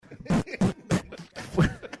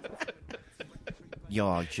Yo,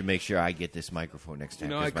 I should make sure I get this microphone next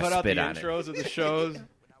time. I cut out the intros of the shows.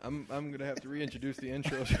 I'm going to have to reintroduce the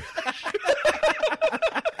intros.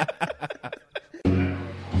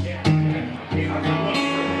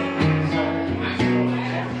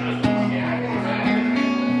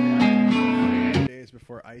 Days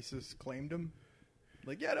before ISIS claimed him.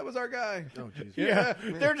 Like, yeah, that was our guy. Oh, jeez. Yeah.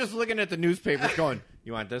 They're just looking at the newspapers going,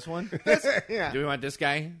 you want this one? Yeah. Do we want this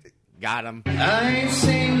guy? Got him. I ain't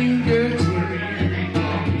seen you dirty.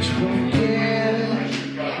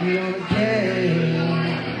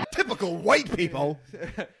 Typical white people.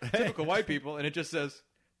 Typical white people, and it just says,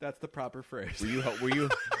 that's the proper phrase. Were you?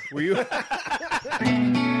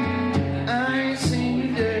 I ain't seen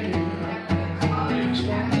you dirty.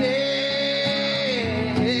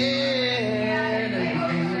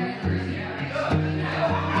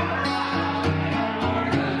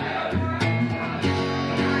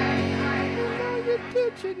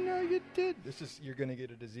 This is You're Gonna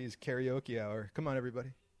Get a Disease karaoke hour. Come on, everybody.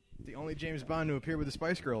 The only James Bond to appear with the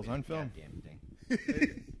Spice Girls on film. Goddamn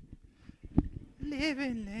thing. Live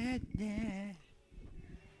and let die.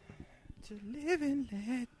 To live and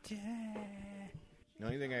let die. The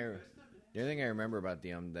only thing I remember about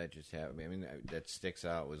the that just happened, I mean, that sticks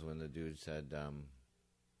out was when the dude said,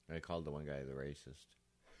 I called the one guy the racist.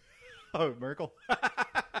 Oh, Merkel?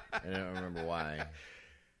 I don't remember why.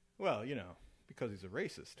 Well, because he's a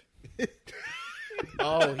racist.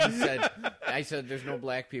 Oh, I said, there's no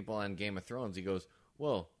black people on Game of Thrones. He goes,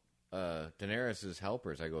 well, Daenerys'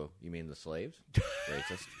 helpers. I go, you mean the slaves?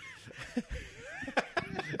 Racist.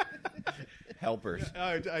 Helpers.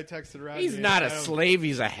 I texted around. He's not a slave,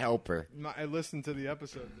 he's a helper. I listened to the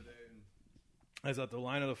episode today, and I was at the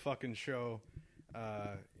line of the fucking show.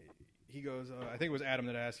 He goes, I think it was Adam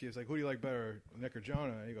that asked you, it's like, who do you like better, Nick or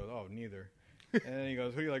Jonah? And he goes, oh, neither. And then he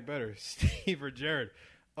goes, who do you like better, Steve or Jared?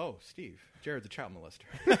 Oh, Steve. Jared's a child molester.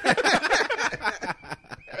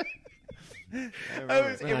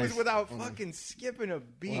 It was without fucking skipping a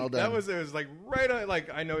beat. Well done. It was like right on, like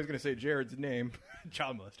I know he's going to say Jared's name,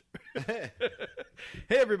 child molester.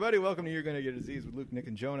 Hey, everybody. Welcome to You're Gonna Get a Disease with Luke, Nick,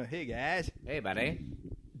 and Jonah. Hey, guys. Hey, buddy.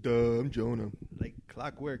 Dumb Jonah. Like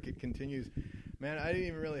clockwork, it continues. Man, I didn't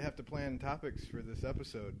even really have to plan topics for this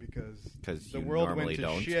episode because the world went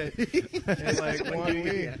to shit in like 1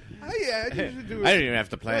 week. I didn't even have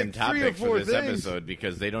to plan like topics 3 or 4 for this things. episode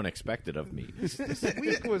because they don't expect it of me. This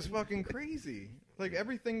week was fucking crazy. Like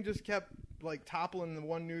everything just kept like toppling the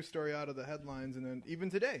one news story out of the headlines, and then even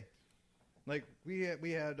today, like we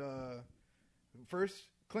had first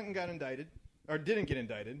Clinton got indicted or didn't get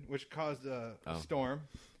indicted, which caused a storm.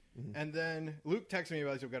 Mm-hmm. And then Luke texted me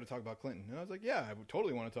about it. We've got to talk about Clinton. And I was like, yeah, I would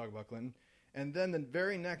totally want to talk about Clinton. And then the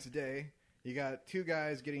very next day, you got 2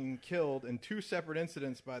 guys getting killed in 2 separate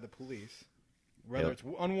incidents by the police, whether it's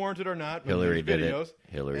unwarranted or not. But Hillary did videos. it.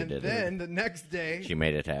 Hillary did it. And then the next day, she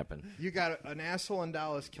made it happen. You got an asshole in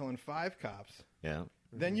Dallas killing 5 cops. Yeah.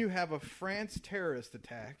 Mm-hmm. Then you have a France terrorist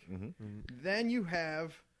attack. Mm-hmm. Mm-hmm. Then you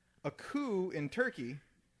have a coup in Turkey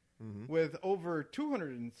with over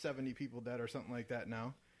 270 people dead or something like that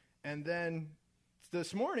now. And then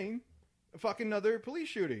this morning, fucking another police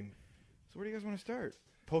shooting. So where do you guys want to start?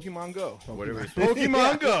 Pokemon Go.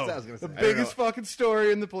 Pokemon Go. The biggest fucking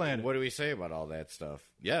story in the planet. What do we say about all that stuff?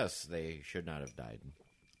 Yes, they should not have died.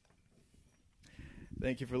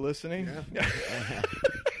 Thank you for listening. Yeah.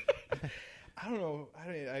 I don't know.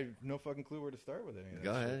 I have no fucking clue where to start with any of that.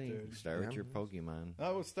 Go ahead. Dude. Start with your Pokemon.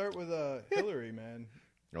 I will start with Hillary, man.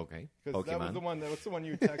 Okay. Because that was the one. What's the one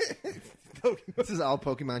you texted? This is all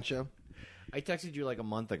Pokemon show. I texted you like a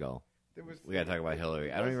month ago. We got to talk about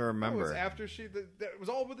Hillary. I don't even It remember. was after that was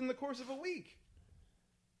all within the course of a week.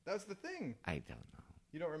 That's the thing. I don't know.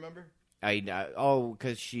 You don't remember?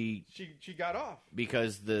 Because she got off.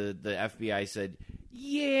 Because the FBI said,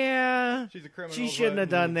 yeah, she's a criminal. She shouldn't have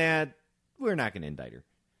done that. We're not going to indict her.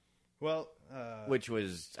 Well, which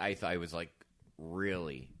was, I thought, I was like,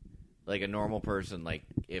 really? Like a normal person, like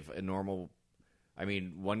if a normal, I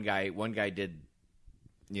mean, one guy did,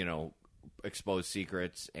 expose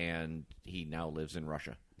secrets, and he now lives in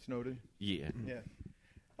Russia. Snowden? Yeah. Yeah.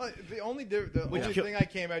 Well, the only thing I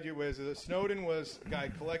came at you with is that Snowden was a guy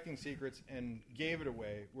collecting secrets and gave it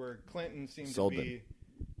away, where Clinton seemed to be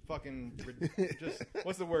fucking just,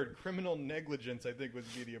 what's the word? Criminal negligence, I think,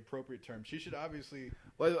 would be the appropriate term. She should obviously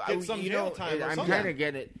get some jail time. I'm kind of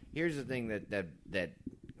getting it. Here's the thing that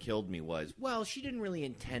killed me was, well, she didn't really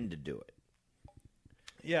intend to do it.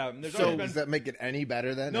 Yeah. Does that make it any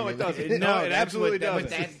better then? No, it doesn't. No, it absolutely doesn't. But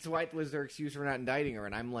that's what was their excuse for not indicting her.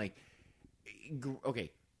 And I'm like,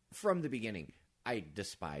 okay, from the beginning, I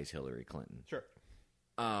despise Hillary Clinton. Sure.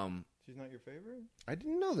 She's not your favorite? I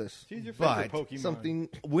didn't know this. She's your favorite But Pokemon.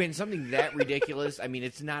 When something that ridiculous, I mean,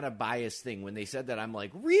 it's not a biased thing. When they said that, I'm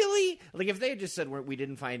like, really? Like, if they had just said we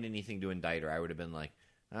didn't find anything to indict her, I would have been like,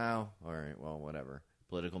 oh, all right, well, whatever.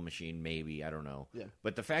 Political machine, maybe, I don't know. Yeah.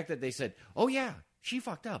 But the fact that they said, oh, yeah, she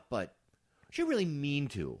fucked up, but she really mean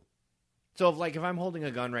to. So, if I'm holding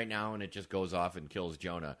a gun right now and it just goes off and kills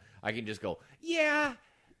Jonah, I can just go, yeah,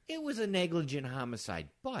 it was a negligent homicide,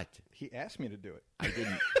 but He asked me to do it.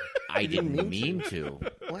 I didn't mean to.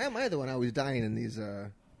 Why am I the one always dying in these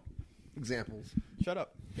examples? Shut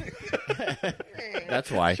up. That's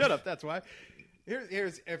why. Shut up. That's why.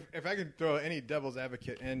 Here's if I could throw any devil's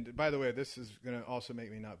advocate, and by the way, this is going to also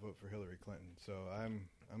make me not vote for Hillary Clinton. So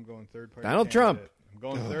I'm going third party. Donald Trump. I'm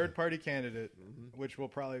going third party candidate, which will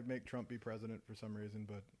probably make Trump be president for some reason.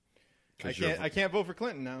 But I can't vote for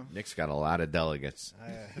Clinton now. Nick's got a lot of delegates.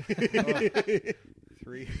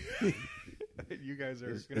 3. You guys are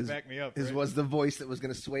going to back me up. His right? was the voice that was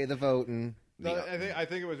going to sway the vote, and No, I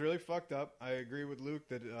think it was really fucked up. I agree with Luke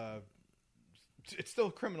that it's still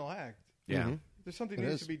a criminal act. Yeah. Mm-hmm. There's something It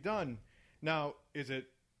needs is. to be done. Now, is it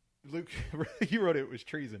Luke? You wrote it was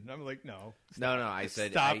treason. I'm like, no. No, I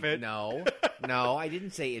said Stop it. No, I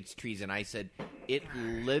didn't say it's treason. I said it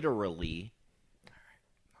literally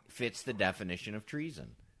fits the definition of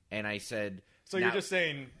treason. And I said, So you're just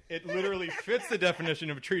saying it literally fits the definition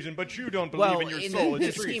of treason, but you don't well, believe in your in soul. the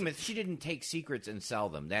It's treason. scheme, she didn't take secrets and sell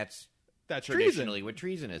them. That's That's traditionally what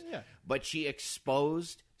treason is. Yeah. But she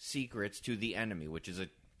exposed secrets to the enemy, which is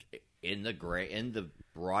in the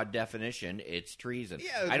broad definition, it's treason.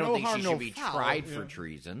 Yeah, I don't no think harm, she no should be foul. tried Yeah. for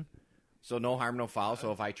treason. So no harm, no foul.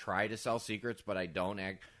 So if I try to sell secrets but I don't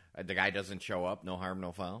act, the guy doesn't show up, no harm,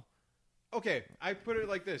 no foul. Okay, I put it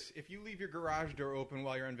like this. If you leave your garage door open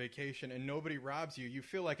while you're on vacation and nobody robs you, you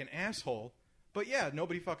feel like an asshole. But yeah,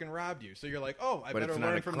 nobody fucking robbed you. So you're like, oh, I But better it's not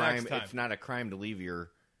learn a from crime. next time. It's not a crime to leave your.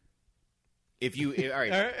 All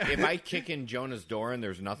right, if I kick in Jonah's door and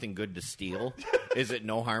there's nothing good to steal, is it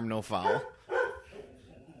no harm, no foul?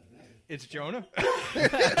 It's Jonah.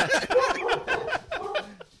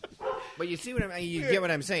 But you see what you get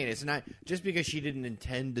what I'm saying. It's not just because she didn't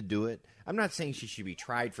intend to do it. I'm not saying she should be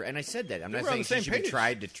tried for, and I said that. I'm not We're on saying the she same should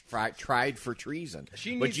be page. tried for treason.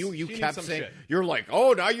 She But needs- you she needs kept some saying shit. you're like,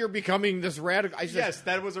 oh, now you're becoming this radical. I said, Yes,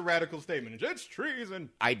 that was a radical statement. It's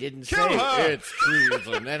treason. I didn't Kill say her! it's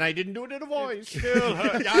treason, and I didn't do it in a voice. Kill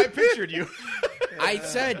her. Yeah, I pictured you. I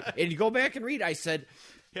said, and you go back and read. I said,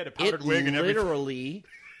 He had a it powdered wig and everything. literally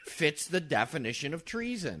fits the definition of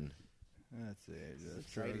treason. That's it.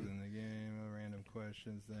 Just drugs in the game. Random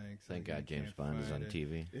questions. Thanks. Thank God James Bond is on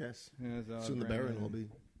TV. yes, TV. soon the Baron will be.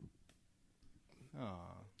 Aw.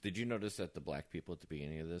 Did you notice that the black people at the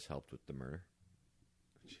beginning of this helped with the murder?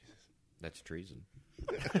 Jesus. That's treason.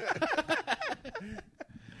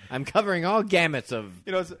 I'm covering all gamuts of...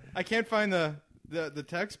 You know, I can't find the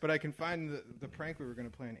text, but I can find the prank we were going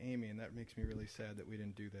to play on Amy, and that makes me really sad that we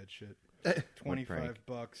didn't do that shit. $25.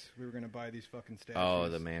 We were going to buy these fucking statues. Oh,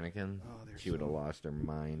 the mannequin? Oh, they're She would have so- lost her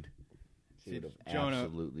mind. She would have Jonah,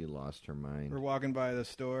 absolutely lost her mind. We're walking by the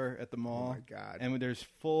store at the mall. Oh, my God. And there's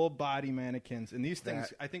full body mannequins, and these things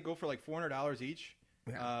That- I think go for like $400 each.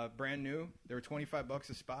 Yeah. Brand new. They were $25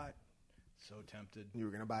 a spot. So tempted. You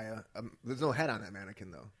were gonna buy a. There's no head on that mannequin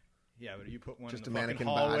though. Yeah, but you put one Just in a the fucking mannequin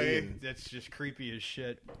body hallway. and- That's just creepy as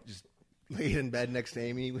shit. Just lay in bed next to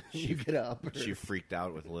Amy when you get up. She freaked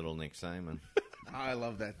out with little Nick Simon. Oh, I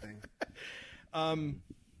love that thing.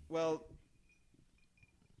 Well,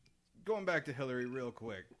 going back to Hillary real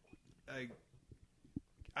quick,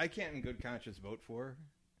 I can't in good conscience vote for her.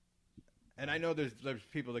 And I know there's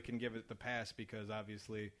people that can give it the pass because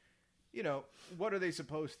obviously, you know, what are they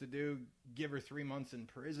supposed to do? Give her 3 months in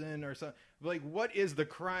prison or something? Like, what is the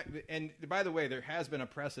crime? And by the way, there has been a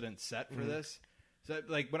precedent set for this. So,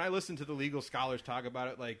 like, when I listen to the legal scholars talk about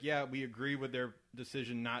it, like, yeah, we agree with their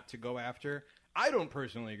decision not to go after. I don't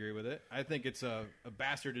personally agree with it. I think it's a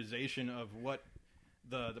bastardization of what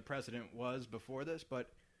the precedent was before this. But,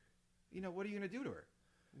 you know, what are you going to do to her?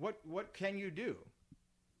 What can you do?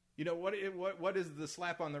 You know, what is the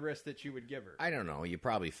slap on the wrist that you would give her? I don't know. You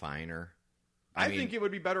probably fine her. I mean, think it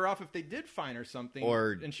would be better off if they did fine her something,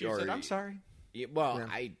 and she said, "I'm sorry." Yeah, well,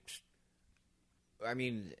 Yeah. I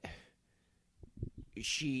mean,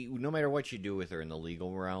 she. No matter what you do with her in the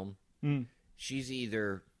legal realm, she's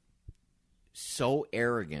either so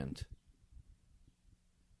arrogant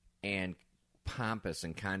and pompous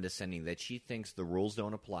and condescending that she thinks the rules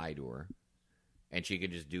don't apply to her, and she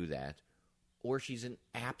could just do that, or she's an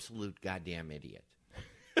absolute goddamn idiot.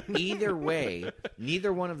 Either way,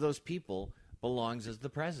 neither one of those people belongs as the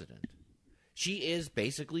president. She is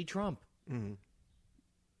basically Trump.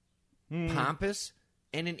 pompous,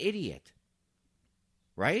 and an idiot.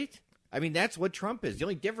 Right? I mean, that's what Trump is. The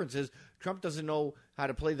only difference is Trump doesn't know how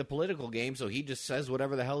to play the political game, so he just says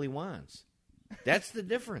whatever the hell he wants. That's the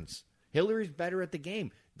difference. Hillary's better at the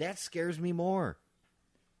game. That scares me more.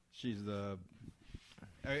 She's the...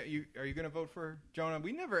 Are you going to vote for her? Jonah?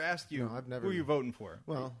 We never asked you No, I've never... who you voting for.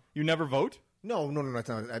 Well... You never vote? No, that's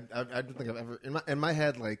not. I don't think I've ever... In my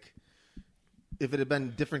head, like, if it had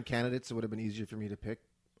been different candidates, it would have been easier for me to pick.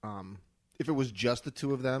 If it was just the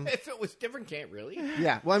two of them... If it was different, can't really.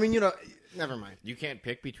 Yeah. Well, I mean, never mind. You can't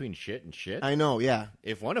pick between shit and shit? I know, yeah.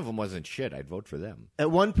 If one of them wasn't shit, I'd vote for them. At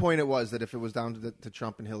one point, it was that if it was down to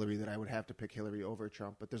Trump and Hillary, that I would have to pick Hillary over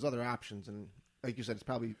Trump. But there's other options, and like you said, it's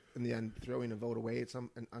probably in the end throwing a vote away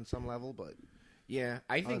on some level. But yeah,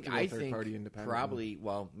 I think third-party independent. Probably.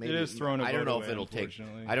 Well, maybe it is throwing a vote I don't know away, if it'll take.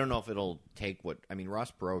 unfortunately. I don't know if it'll take what. I mean,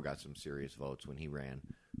 Ross Perot got some serious votes when he ran,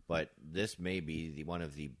 but this may be one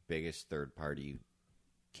of the biggest third-party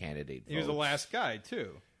candidate votes. He was the last guy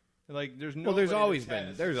too. Like, there's no. Well, there's always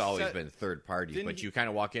been third parties, but you kind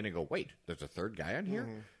of walk in and go, wait, there's a third guy on here.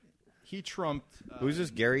 Mm-hmm. He trumped. Who's this?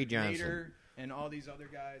 Gary Johnson Nader and all these other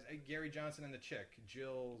guys. Gary Johnson and the chick,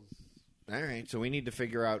 Jill's. All right, so we need to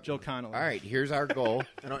figure out Jill Connolly. All right, here's our goal.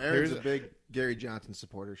 I know Erin's a big Gary Johnson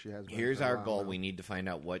supporter. She has. Been Here's for a our while goal. now. We need to find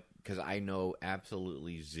out what, because I know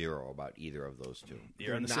absolutely zero about either of those two.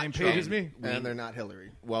 You're on the not same Trump, page as me. and they're not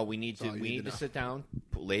Hillary. Well, we need That's to all you need to know. sit down,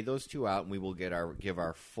 lay those two out, and we will give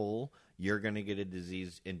our full. You're going to get a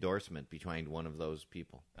disease endorsement behind one of those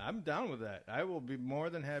people. I'm down with that. I will be more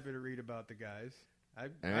than happy to read about the guys.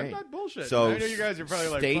 I'm right. not bullshit. So I know you guys are probably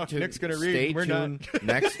like, stay fuck, tuned. Nick's going to read. Stay We're tuned.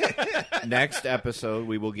 not. Next episode,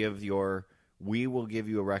 we will give you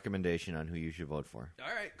a recommendation on who you should vote for.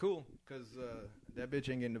 All right, cool. Because that bitch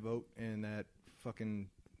ain't getting to vote, and that fucking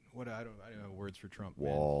I don't know words for Trump. man.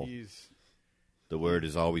 Wall. He's. The word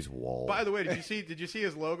is always wall. By the way, did you see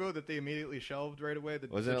his logo that they immediately shelved right away?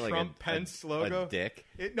 Wasn't the it like Trump Pence logo? a dick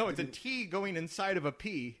No, it's a T going inside of a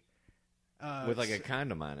P. with like a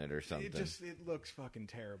condom on it or something? It looks fucking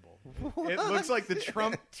terrible. It looks like the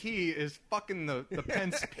Trump T is fucking the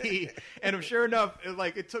Pence P. And sure enough,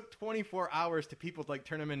 it took 24 hours to people to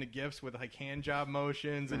turn them into GIFs with hand job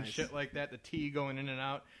motions and shit like that. The T going in and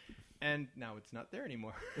out, and now it's not there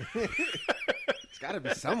anymore. It's got to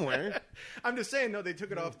be somewhere. I'm just saying, though, they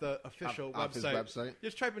took it off the official Off his website.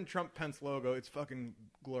 Just type in Trump Pence logo. It's fucking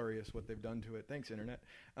glorious what they've done to it. Thanks, Internet.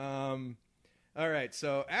 All right,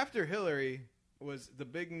 so after Hillary was the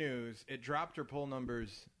big news, it dropped her poll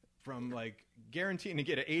numbers from guaranteeing to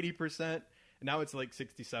get an 80%, and now it's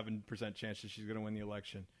 67% chance that she's going to win the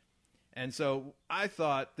election. And so I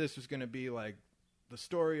thought this was going to be the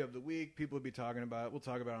story of the week. People would be talking about it. We'll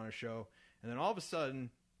talk about it on our show. And then all of a sudden,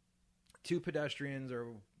 two pedestrians or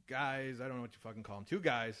guys, I don't know what you fucking call them, two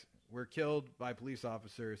guys were killed by police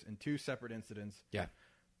officers in two separate incidents. Yeah.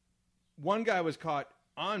 One guy was caught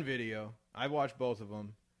on video. I watched both of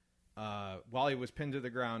them. While he was pinned to the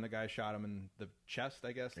ground, the guy shot him in the chest,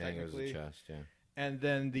 I guess, technically. I think it was the chest, yeah. And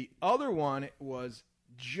then the other one was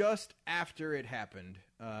just after it happened.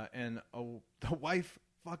 And the wife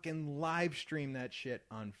fucking live streamed that shit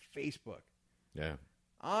on Facebook. Yeah.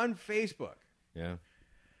 On Facebook. Yeah.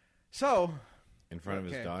 So... In front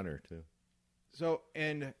of his daughter, too. So,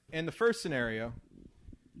 in the first scenario...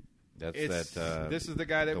 This is the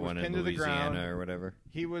guy that was pinned to the ground or whatever.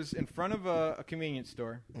 He was in front of a convenience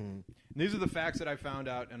store. Mm. These are the facts that I found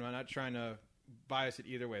out, and I'm not trying to bias it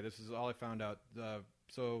either way. This is all I found out.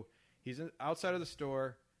 So he's outside of the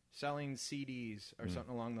store selling CDs or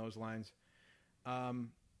something along those lines.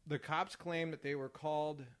 The cops claim that they were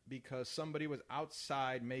called because somebody was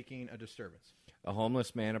outside making a disturbance. A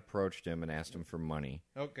homeless man approached him and asked him for money.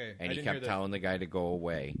 Okay. And he kept telling the guy to go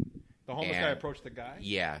away. The homeless guy approached the guy?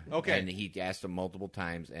 Yeah. Okay. And he asked him multiple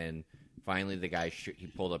times, and finally the guy he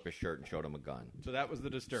pulled up his shirt and showed him a gun. So that was the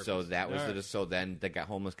disturbance. So that was so then the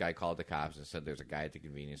homeless guy called the cops and said there's a guy at the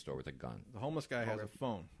convenience store with a gun. The homeless guy has a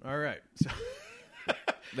phone. All right. So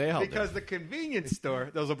they held because the convenience store,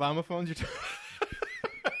 those Obama phones you're talking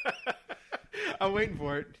I'm waiting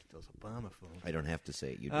for it. Those Obama phones. I don't have to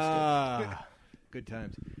say it. You just did. Good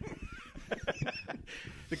times.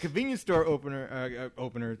 The convenience store opener,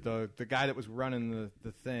 the guy that was running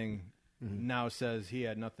the thing, now says he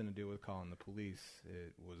had nothing to do with calling the police.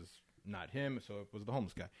 It was not him, so it was the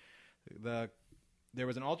homeless guy. There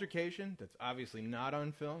was an altercation that's obviously not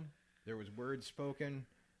on film. There was words spoken.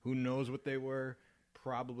 Who knows what they were?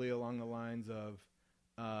 Probably along the lines of,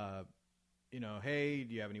 hey,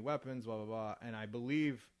 do you have any weapons? Blah, blah, blah. And I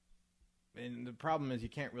believe... And the problem is you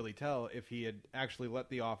can't really tell if he had actually let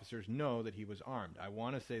the officers know that he was armed. I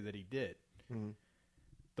want to say that he did.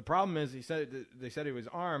 The problem is, they said he was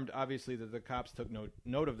armed. Obviously, the cops took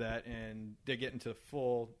note of that, and they get into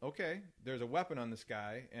full. Okay, there's a weapon on this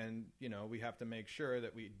guy, and we have to make sure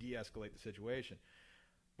that we de-escalate the situation.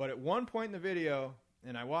 But at one point in the video,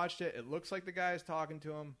 and I watched it, it looks like the guy is talking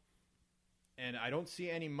to him, and I don't see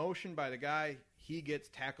any motion by the guy. He gets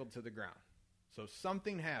tackled to the ground. So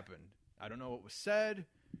something happened. I don't know what was said.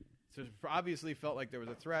 So it obviously felt like there was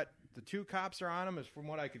a threat. The 2 cops are on him. As from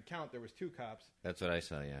what I could count, there was 2 cops. That's what I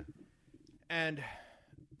saw, yeah. And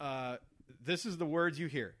this is the words you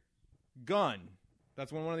hear. Gun.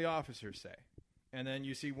 That's what one of the officers say. And then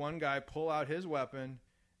you see one guy pull out his weapon,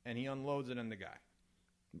 and he unloads it on the guy.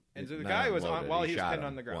 And so the guy was on while he was pinned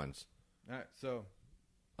on the ground. Once. All right, so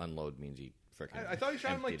unload means he freaking. I thought he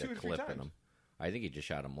shot him like 2 or 3 clip in times. him. I think he just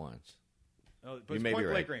shot him once. Oh, but You it's may be point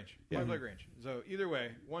blank right. range. Point blank range. So either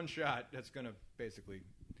way, one shot that's going to basically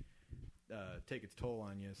take its toll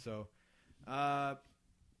on you. So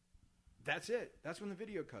that's it. That's when the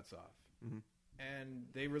video cuts off. Mm-hmm. And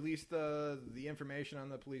they release the information on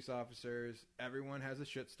the police officers. Everyone has a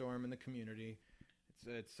shitstorm in the community.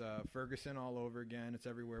 It's Ferguson all over again. It's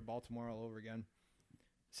everywhere. Baltimore all over again.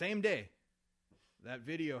 Same day, that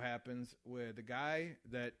video happens with the guy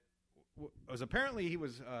that was apparently he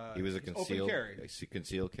was a open concealed carry.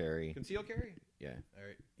 Concealed carry. Concealed carry? Yeah. All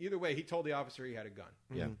right. Either way, he told the officer he had a gun.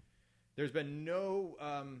 Yeah. There's been no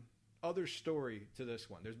other story to this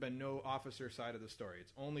one. There's been no officer side of the story.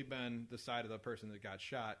 It's only been the side of the person that got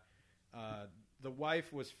shot. The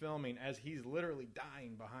wife was filming as he's literally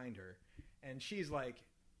dying behind her. And she's like,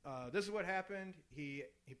 this is what happened. He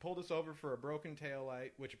pulled us over for a broken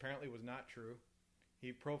taillight, which apparently was not true.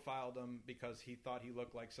 He profiled him because he thought he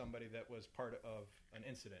looked like somebody that was part of an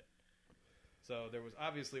incident. So there was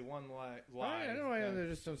obviously one lie. I don't know why they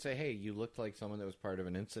just don't say, hey, you looked like someone that was part of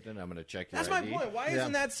an incident. I'm going to check your That's ID. my point. Why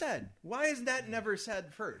isn't that said? Why is that never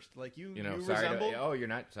said first? Like you sorry resemble... you're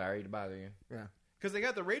not sorry to bother you. Yeah. Because they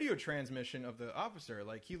got the radio transmission of the officer.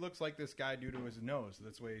 Like, he looks like this guy due to his nose.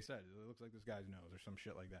 That's the way he said it. It looks like this guy's nose or some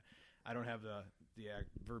shit like that. I don't have the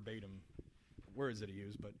verbatim words that he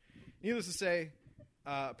used. But needless to say,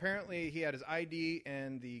 apparently he had his ID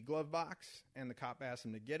in the glove box, and the cop asked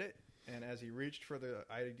him to get it. And as he reached for the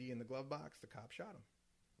ID in the glove box, the cop shot him.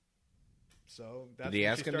 So that's Did he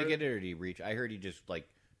ask him to get it, or did he reach? I heard he just,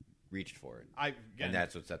 reached for it. And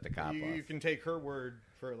that's what set the cop off. You can take her word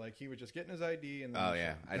for, he was just getting his ID. And then Oh,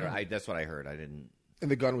 yeah. That's what I heard. I didn't... And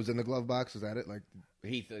the gun was in the glove box. Is that it?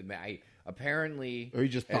 Apparently, or he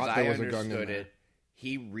just thought as there I was a gun in understood there. it,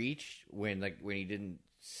 he reached when he didn't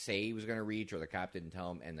say he was going to reach, or the cop didn't tell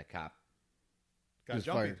him, and the cop got was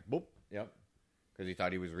jumpy. fired. boop, yep, because he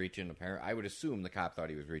thought he was reaching. I would assume the cop thought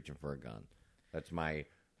he was reaching for a gun. That's my,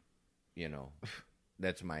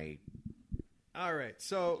 that's my All right,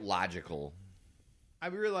 so logical. I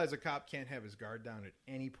realize a cop can't have his guard down at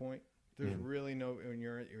any point. There's really no when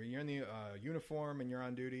you're in the uniform and you're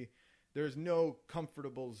on duty. There's no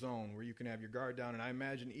comfortable zone where you can have your guard down. And I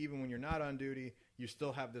imagine even when you're not on duty, you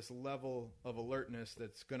still have this level of alertness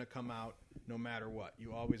that's going to come out no matter what.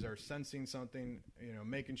 You always are sensing something,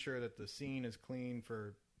 making sure that the scene is clean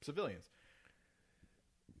for civilians.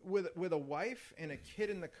 With a wife and a kid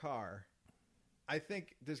in the car, I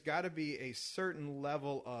think there's got to be a certain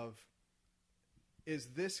level of, is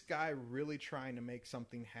this guy really trying to make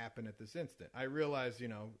something happen at this instant? I realize,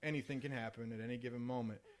 anything can happen at any given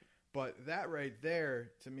moment. But that right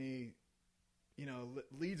there, to me,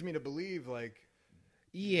 leads me to believe,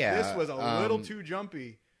 this was a little too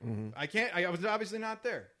jumpy. Mm-hmm. I was obviously not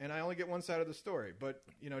there, and I only get one side of the story. But,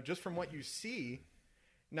 just from what you see,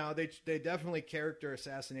 now they definitely character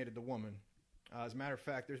assassinated the woman. As a matter of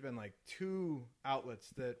fact, there's been 2 outlets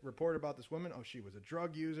that report about this woman. Oh, she was a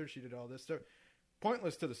drug user. She did all this stuff.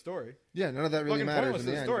 Pointless to the story. Yeah, none of that really Fucking matters. pointless in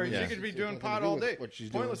to the the end. story. Yeah. She could be doing Nothing pot to do all with day. what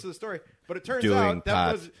she's Pointless doing. to the story. But it turns Doing out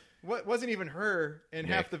that pot. wasn't even her in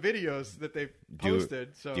Nick, half the videos that they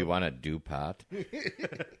posted. So Do you want to do pot?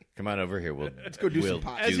 Come on over here. Let's go do some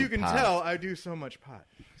pot. as you can tell, I do so much pot.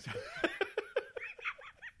 So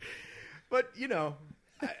but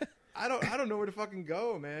I don't know where to fucking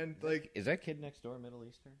go, man. Is that kid next door Middle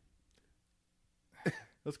Eastern?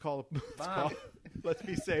 Let's call. Let's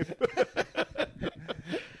be safe.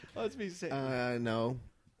 Let's be safe. No,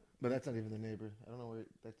 but that's not even the neighbor. I don't know where.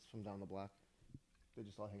 That's from down the block. They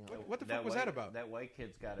just all hang out. What the fuck was that about? That white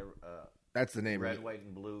kid's got a That's the neighbor. red, white,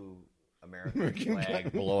 and blue American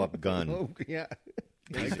flag blow up gun. Oh yeah,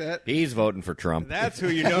 like that. He's voting for Trump. That's who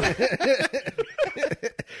you know.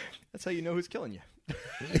 That's That's how you know who's killing you.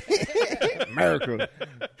 America.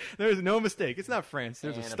 There's no mistake. It's not France.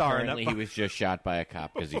 There's And a star in that. apparently he was just shot by a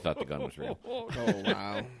cop because he thought the gun was real. Oh,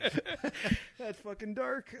 wow. That's fucking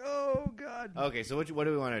dark. Oh God. Okay, so what do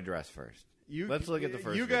we want to address first? Let's look at the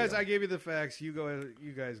first You guys, video. I gave you the facts. You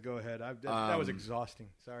guys go ahead. That was exhausting.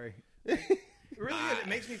 Sorry. It really is. It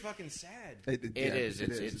makes me fucking sad. It is.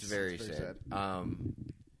 It's very sad.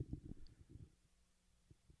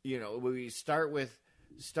 We start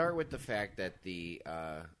with the fact that the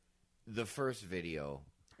first video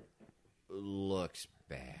looks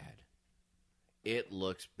bad. It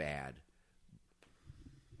looks bad,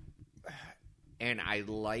 and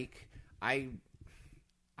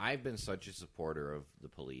I've been such a supporter of the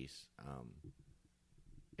police.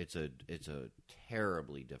 It's a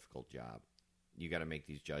terribly difficult job. You got to make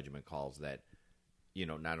these judgment calls that,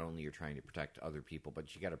 not only you're trying to protect other people,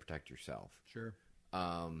 but you got to protect yourself. Sure.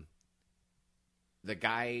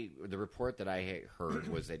 The report that I heard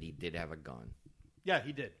was that he did have a gun. Yeah,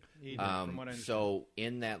 he did. From what I understand. So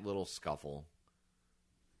in that little scuffle,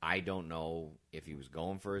 I don't know if he was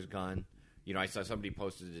going for his gun. I saw somebody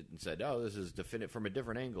posted it and said, "Oh, this is from a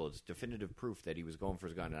different angle. It's definitive proof that he was going for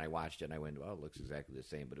his gun." And I watched it and I went, "Well, it looks exactly the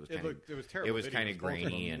same." But it was terrible. It was kind of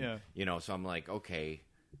grainy, and so I'm like, okay,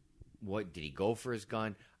 what did he go for his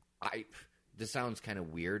gun? This sounds kind of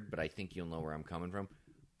weird, but I think you'll know where I'm coming from.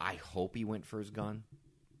 I hope he went for his gun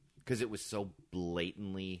because it was so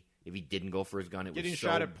blatantly. If he didn't go for his gun, getting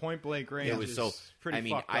shot at point blank range. It was so. Pretty I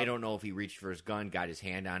mean, fucked up. I don't know if he reached for his gun, got his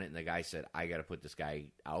hand on it, and the guy said, "I got to put this guy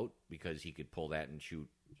out because he could pull that and shoot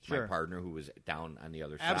my partner who was down on the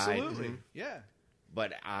other side." Absolutely, yeah.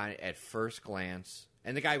 But at first glance,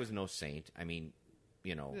 and the guy was no saint. I mean,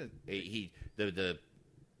 the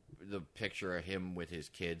picture of him with his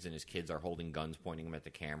kids, and his kids are holding guns, pointing them at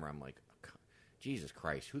the camera. I'm like, Jesus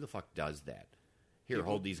Christ, who the fuck does that? Here,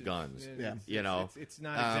 hold these guns. It's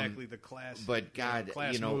not exactly the class. But God,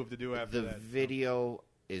 class move to do after that. The video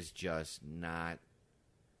is just not.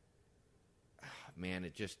 Man,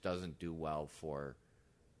 it just doesn't do well for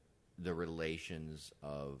the relations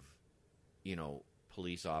of,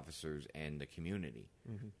 police officers and the community,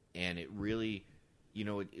 and it really,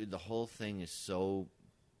 the whole thing is so.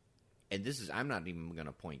 And this is, I'm not even going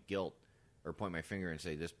to point guilt or point my finger and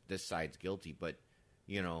say this side's guilty, but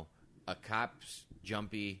a cop's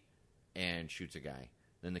jumpy and shoots a guy.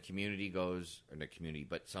 Then the community goes, or the community,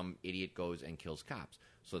 but some idiot goes and kills cops.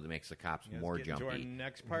 So that makes the cops more jumpy. To our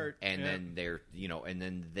next part, and then and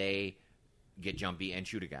then they get jumpy and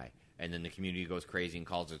shoot a guy. And then the community goes crazy and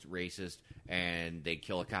calls it racist, and they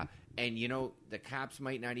kill a cop. And the cops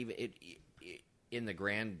might not even in the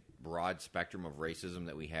grand broad spectrum of racism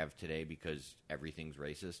that we have today, because everything's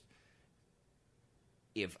racist.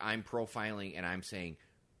 If I'm profiling and I'm saying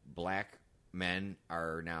black men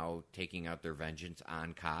are now taking out their vengeance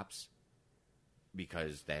on cops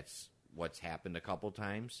because that's what's happened a couple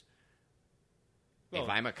times. Well, if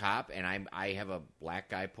I'm a cop and I have a black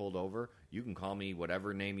guy pulled over, you can call me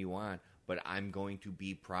whatever name you want, but I'm going to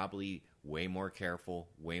be probably way more careful,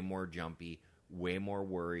 way more jumpy, way more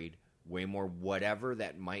worried, way more whatever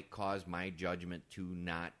that might cause my judgment to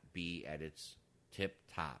not be at its tip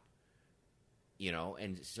top.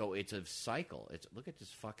 And so it's a cycle. Look at this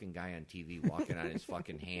fucking guy on TV walking on his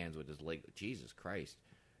fucking hands with his leg. Jesus Christ.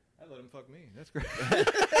 I let him fuck me. That's great.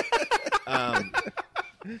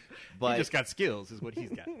 But he just got skills is what he's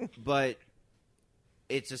got. But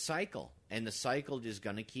it's a cycle. And the cycle is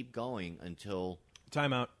going to keep going until...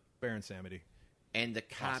 Timeout. Baron Samity. And the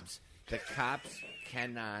cops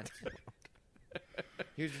cannot...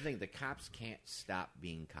 Here's the thing. The cops can't stop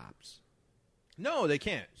being cops. No, they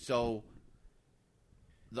can't. So...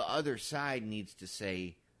 the other side needs to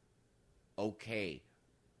say, okay,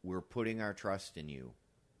 we're putting our trust in you.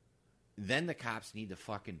 Then the cops need to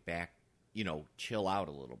fucking chill out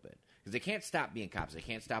a little bit. Because they can't stop being cops. They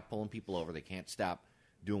can't stop pulling people over. They can't stop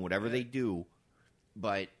doing whatever they do.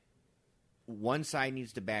 But one side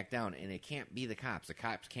needs to back down, and it can't be the cops. The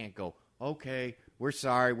cops can't go, okay, we're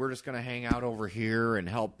sorry, we're just going to hang out over here and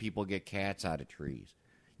help people get cats out of trees.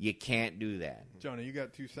 You can't do that. Jonah, you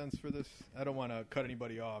got 2 cents for this? I don't want to cut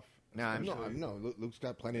anybody off. No, Luke's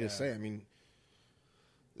got plenty to say. I mean,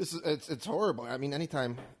 it's horrible. I mean,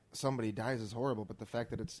 anytime somebody dies is horrible, but the fact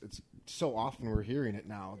that it's so often we're hearing it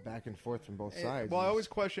now, back and forth from both sides. Well, I always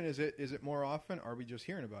question: is it more often? Or are we just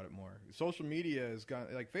hearing about it more? Social media has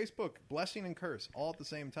got like Facebook, blessing and curse, all at the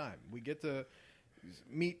same time. We get to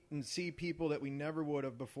meet and see people that we never would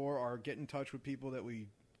have before, or get in touch with people that we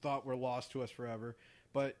thought were lost to us forever.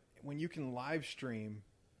 But when you can live stream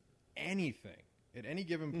anything at any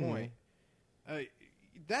given point,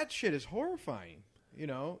 that shit is horrifying.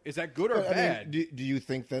 Is that good or But, I bad? mean, do you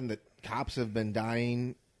think then that cops have been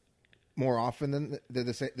dying more often than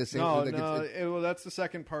the same? No, like well, that's the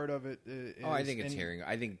second part of it. I think it's hearing.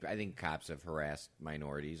 I think cops have harassed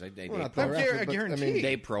minorities. not the harassment, but, guarantee. I mean,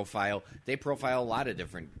 They profile a lot of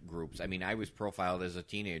different groups. I mean, I was profiled as a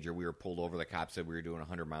teenager. We were pulled over. The cops said we were doing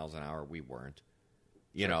 100 miles an hour. We weren't.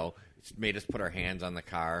 It made us put our hands on the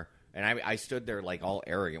car. And I stood there like all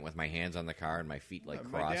arrogant with my hands on the car and my feet like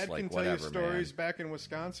My crossed, dad like can tell whatever, you stories man. back in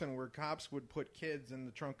Wisconsin where cops would put kids in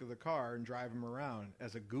the trunk of the car and drive them around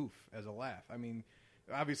as a goof, as a laugh. I mean,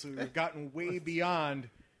 obviously we've gotten way beyond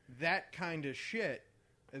that kind of shit,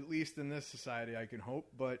 at least in this society, I can hope.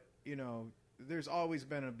 But, there's always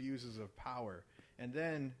been abuses of power. And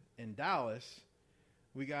then in Dallas,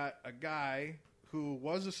 we got a guy who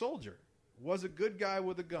was a soldier, was a good guy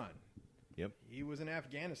with a gun. Yep. He was in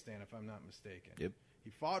Afghanistan, if I'm not mistaken. Yep. He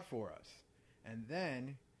fought for us. And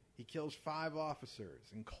then he kills 5 officers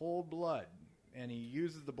in cold blood, and he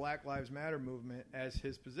uses the Black Lives Matter movement as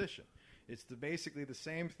his position. It's basically the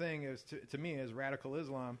same thing as to me as radical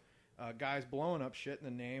Islam, guys blowing up shit in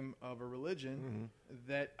the name of a religion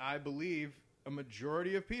that I believe a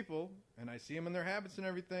majority of people, and I see them in their habits and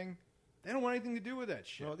everything, they don't want anything to do with that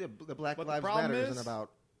shit. well, the Black But the Lives problem Matter is- isn't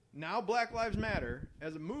about. Now Black Lives Matter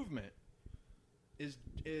as a movement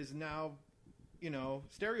is now,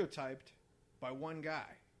 stereotyped by one guy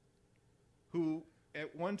who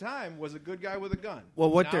at one time was a good guy with a gun.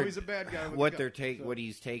 Well, now he's a bad guy with what a they're gun. So what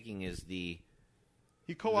he's taking is he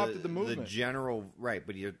co-opted the movement. The general right,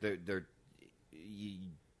 but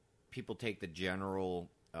people take the general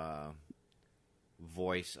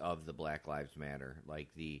voice of the Black Lives Matter, like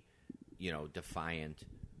the defiant,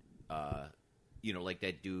 like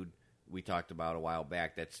that dude we talked about a while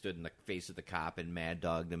back that stood in the face of the cop and mad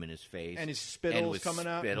dogged him in his face, And his spittle was coming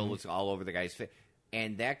out. Spittle was all over the guy's face,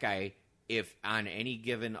 and that guy, if on any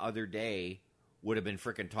given other day, would have been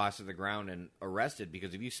freaking tossed to the ground and arrested,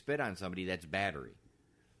 because if you spit on somebody, that's battery.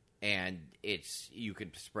 And you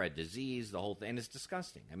could spread disease, the whole thing, and it's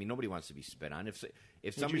disgusting. I mean, nobody wants to be spit on. If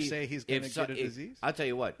somebody you say he's going to get a disease? I'll tell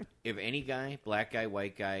you what. If any guy, black guy,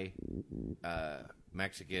 white guy,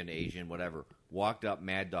 Mexican, Asian, whatever, walked up,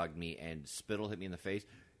 mad dogged me, and spittle hit me in the face,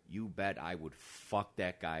 you bet I would fuck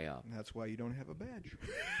that guy up. That's why you don't have a badge.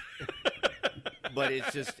 But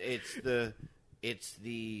it's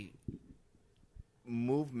the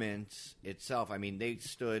movement itself. I mean, they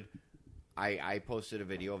stood. I posted a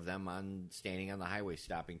video of them standing on the highway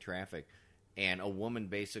stopping traffic, and a woman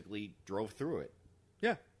basically drove through it.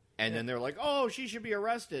 Yeah. And then they're like, "Oh, she should be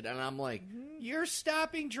arrested," and I'm like, "You're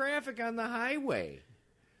stopping traffic on the highway."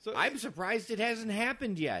 So I'm surprised it hasn't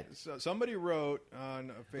happened yet. So somebody wrote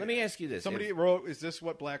on. Let me ask you this: Somebody wrote, "Is this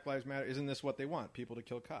what Black Lives Matter? Isn't this what they want? People to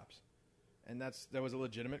kill cops?" And that was a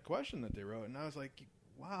legitimate question that they wrote, and I was like,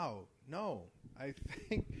 "Wow, no." I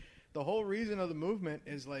think the whole reason of the movement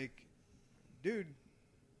is like, dude,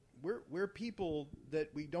 we're people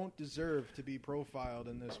that we don't deserve to be profiled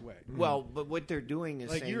in this way. Well, but what they're doing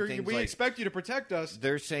is Like saying things we like expect you to protect us.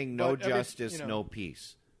 they're saying no but justice, no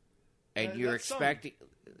peace, and you're that's some. expecting.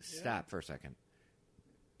 Stop for a second.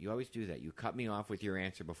 You always do that. You cut me off with your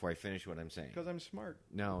answer before I finish what I'm saying. Because I'm smart.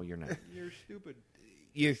 No, you're not. You're stupid.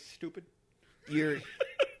 You're Stupid.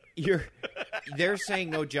 They're saying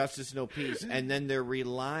no justice, no peace, and then they're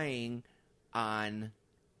relying on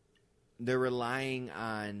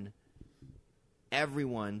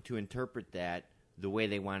everyone to interpret that the way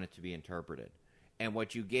they want it to be interpreted. And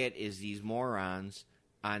what you get is these morons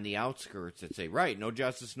on the outskirts that say, right, no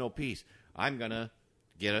justice, no peace. I'm going to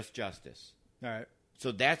get us justice. All right.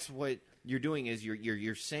 So that's what you're doing, is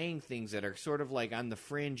you're saying things that are sort of like on the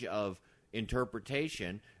fringe of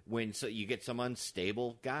interpretation, when you get some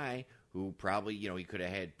unstable guy who probably, he could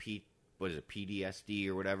have had PTSD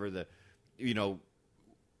or whatever,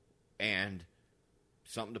 and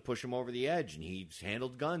something to push him over the edge, and he's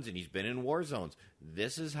handled guns, and he's been in war zones.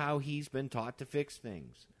 This is how he's been taught to fix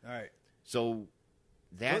things. All right. So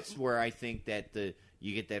that's where I think that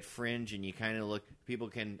you get that fringe, and you kind of look. People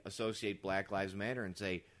can associate Black Lives Matter and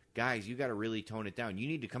say, guys, you got to really tone it down. You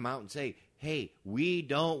need to come out and say, hey, we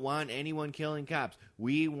don't want anyone killing cops.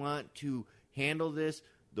 We want to handle this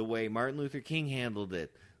the way Martin Luther King handled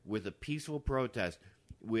it, with a peaceful protest,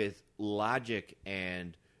 with logic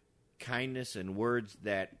and kindness and words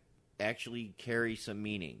that actually carry some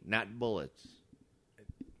meaning, not bullets.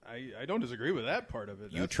 I don't disagree with that part of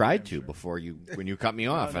it. You That's tried for to damn sure. before when you cut me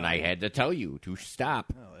off, and I had to tell you to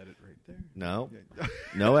stop. I'll edit right there. No, Yeah.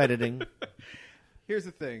 no editing. Here's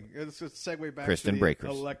the thing. Let's segue back Kristen to Breakers.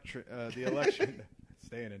 the election.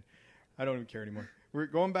 Staying in. I don't even care anymore. We're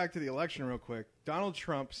going back to the election real quick. Donald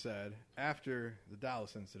Trump said after the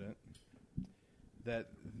Dallas incident that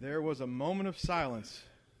there was a moment of silence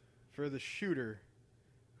for the shooter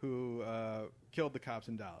who killed the cops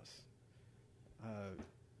in Dallas.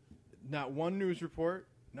 Not one news report,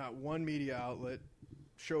 not one media outlet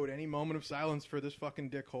showed any moment of silence for this fucking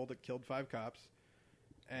dickhole that killed 5 cops.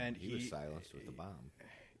 And He was silenced with the bomb.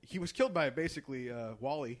 he was killed by basically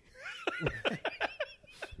Wally.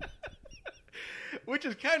 Which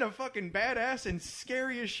is kind of fucking badass and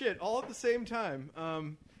scary as shit all at the same time.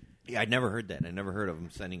 Yeah, I'd never heard that. I never heard of him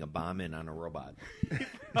sending a bomb in on a robot. He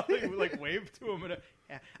probably like waved to him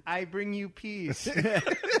and I bring you peace.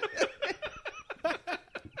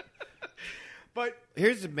 But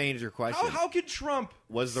Here's the major question. how could Trump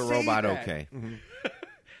Was the say robot that? okay?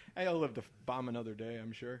 I'll live to bomb another day,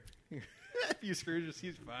 I'm sure. If you Scourges,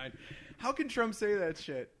 he's fine. How can Trump say that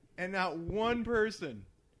shit and not one person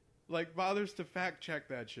like bothers to fact check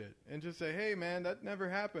that shit and just say, hey man, that never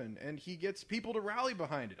happened, and he gets people to rally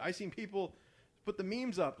behind it. I seen people put the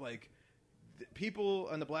memes up like people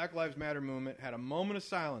on the Black Lives Matter movement had a moment of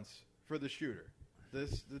silence for the shooter, the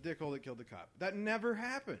dickhole that killed the cop. That never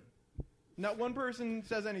happened. Not one person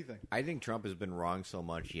says anything. I think Trump has been wrong so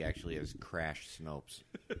much he actually has crashed Snopes.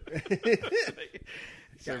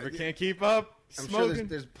 Server can't keep up. I'm Smoking. sure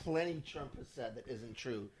there's plenty Trump has said that isn't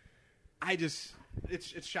true.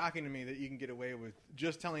 It's shocking to me that you can get away with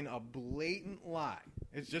just telling a blatant lie.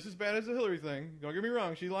 It's just as bad as the Hillary thing. Don't get me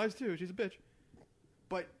wrong. She lies too. She's a bitch.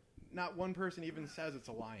 But not one person even says it's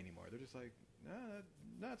a lie anymore. They're just like,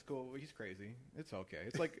 that's cool. He's crazy. It's okay.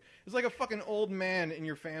 It's like a fucking old man in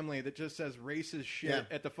your family that just says racist shit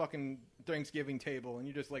at the fucking Thanksgiving table, and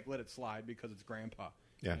you just like let it slide because it's grandpa.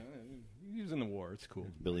 Yeah. He was in the war. It's cool.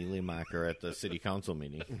 Billy Liemacher at the city council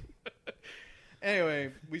meeting.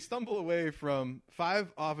 Anyway, we stumble away from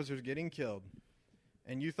 5 officers getting killed,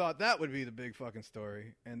 and you thought that would be the big fucking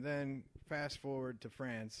story, and then fast forward to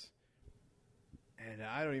France, and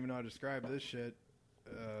I don't even know how to describe this shit.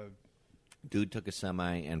 Dude took a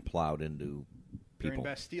semi and plowed into During people.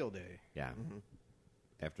 Bastille Day. Yeah.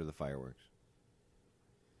 After the fireworks.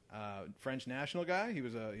 French national guy. He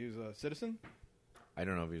was a citizen. I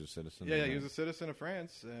don't know if he was a citizen. Yeah, or he not. was a citizen of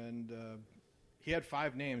France, and he had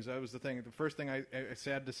 5 names. That was the thing. The first thing I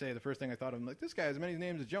sad to say, the first thing I thought of, I'm like, this guy has as many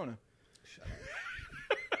names as Jonah. Shut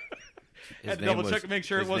up. Had to double check to make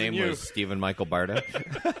sure it wasn't his you. name was Stephen Michael Barta.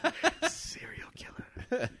 Serial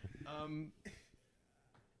killer.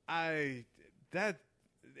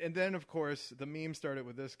 And then of course the meme started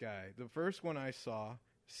with this guy. The first one I saw: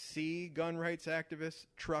 see gun rights activists,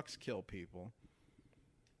 trucks kill people,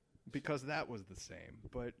 because that was the same.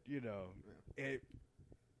 But you know, it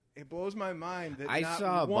blows my mind that I not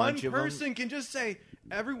saw a one bunch of 'em. person can just say,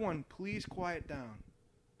 "Everyone, please quiet down.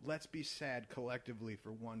 Let's be sad collectively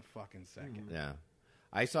for one fucking second." Yeah.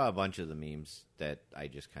 I saw a bunch of the memes that I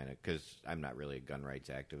just kind of, because I'm not really a gun rights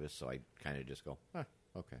activist, so I kind of just go,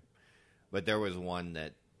 okay. But there was one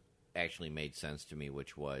that actually made sense to me,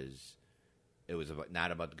 which was, it was about,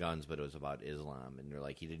 not about guns, but it was about Islam. And they're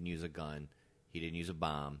like, he didn't use a gun, he didn't use a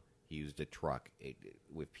bomb, he used a truck.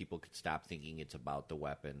 If people could stop thinking it's about the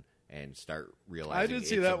weapon and start realizing did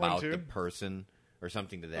see it's that one about too. the person or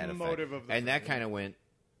something to that The effect. motive of the and that person. kind of went,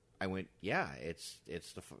 I went, yeah, it's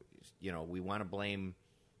the, we want to blame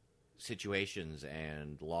situations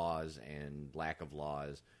and laws and lack of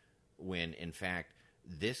laws when, in fact,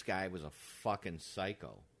 this guy was a fucking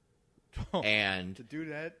psycho. And to do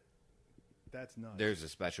that, that's nuts. there's a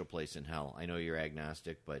special place in hell. I know you're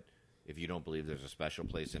agnostic, but if you don't believe there's a special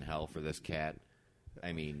place in hell for this cat,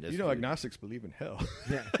 I mean, this dude- agnostics believe in hell.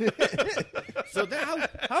 So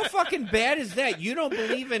how fucking bad is that? You don't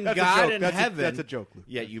believe in That's a God joke. and That's a- heaven. that's a joke, Luke.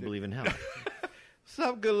 Yet you believe in hell. What's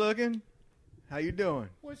up, good looking? How you doing?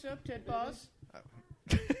 What's up, Ted Boss?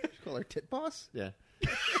 Did you call her tit boss? Yeah.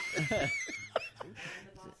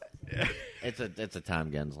 It's a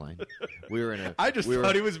Tom Gens line. We were in a. I just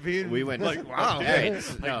thought he was being. We went like, wow, All dude. right,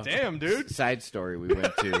 Like, no. damn, dude. Side story: we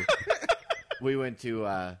went to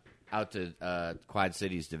out to Quad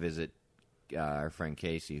Cities to visit our friend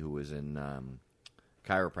Casey, who was in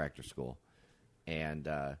chiropractor school, and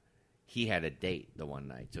he had a date the one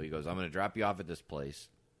night. So he goes, "I'm going to drop you off at this place,"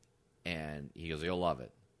 and he goes, "You'll love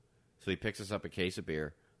it." So he picks us up a case of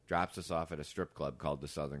beer, drops us off at a strip club called the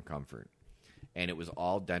Southern Comfort, and it was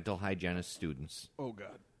all dental hygienist students. Oh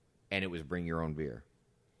God. And it was bring your own beer.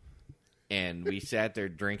 And we sat there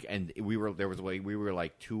drink, and we were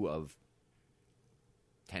like 2 of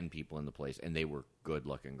 10 people in the place, and they were good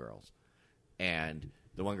looking girls. And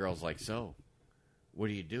the one girl's like, "So, what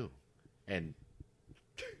do you do?" And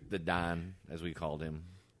the Don, as we called him,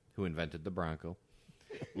 who invented the Bronco,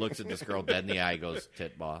 looks at this girl dead in the eye, goes,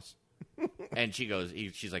 "Tit boss," and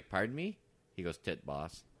she's like, "Pardon me?" He goes, "Tit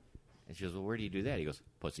boss," and she goes, "Well, where do you do that?" He goes,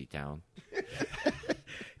 "Pussy Town."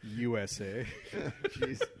 USA.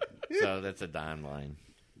 Jeez. So that's a Don line.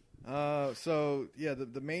 So yeah,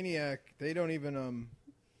 the maniac. They don't even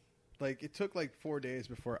like. It took like 4 days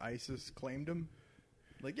before ISIS claimed him.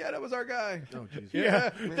 Like, yeah, that was our guy. Oh, jeez.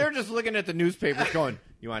 Yeah, they're just looking at the newspapers, going,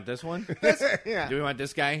 "You want this one? Yeah. Do we want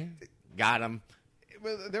this guy? Got him."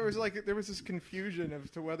 Well, there was this confusion as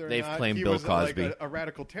to whether or They've not claimed he Bill was Cosby. like a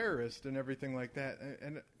radical terrorist and everything like that.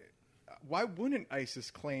 And why wouldn't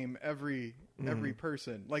ISIS claim every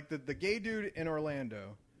person? Like the gay dude in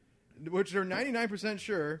Orlando, which they're 99%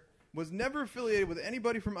 sure was never affiliated with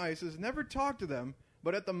anybody from ISIS, never talked to them.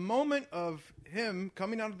 But at the moment of him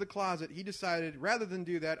coming out of the closet, he decided, rather than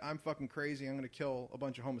do that, I'm fucking crazy. I'm going to kill a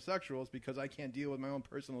bunch of homosexuals because I can't deal with my own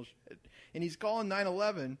personal shit. And he's calling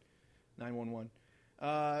 911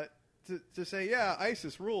 to say, yeah,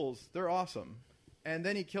 ISIS rules. They're awesome. And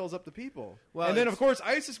then he kills up the people. Well, and then, of course,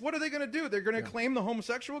 ISIS, what are they going to do? They're going to claim the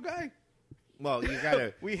homosexual guy? Well, you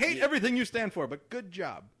gotta. We hate everything you stand for, but good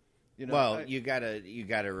job. You know, Well, you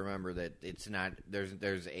gotta remember that it's not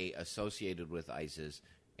there's a associated with ISIS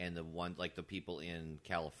and the ones like the people in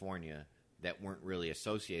California that weren't really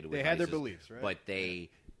associated with They had their ISIS, beliefs, right? But they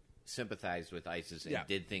sympathized with ISIS and Yeah.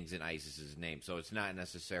 did things in ISIS's name. So it's not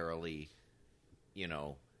necessarily,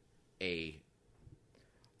 a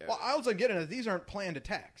Well, all I'm getting is these aren't planned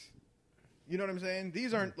attacks. You know what I'm saying?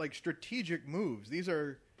 These aren't like strategic moves. These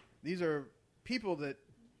are people that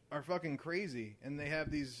are fucking crazy, and they have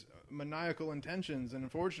these maniacal intentions. And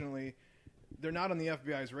unfortunately, they're not on the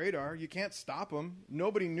FBI's radar. You can't stop them.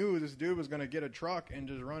 Nobody knew this dude was going to get a truck and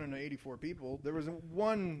just run into 84 people. There was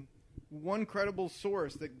one credible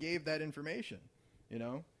source that gave that information. You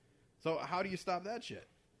know, so how do you stop that shit?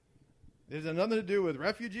 It has nothing to do with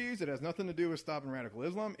refugees. It has nothing to do with stopping radical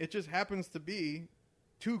Islam. It just happens to be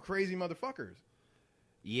two crazy motherfuckers.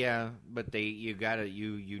 yeah, but you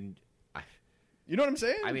know what I'm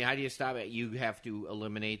saying? I mean, how do you stop it? You have to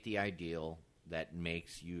eliminate the ideal that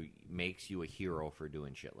makes you a hero for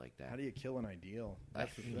doing shit like that. How do you kill an ideal?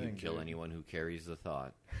 That's the You thing. kill dude. anyone who carries the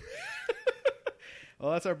thought.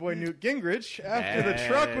 Well, that's our boy Newt Gingrich. After the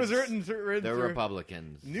truck was ridden The through,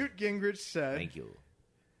 Republicans. Newt Gingrich said, Thank you.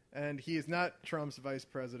 and he is not Trump's vice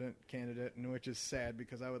president candidate, and which is sad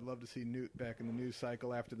because I would love to see Newt back in the news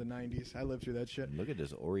cycle after the 90s. I lived through that shit. Look at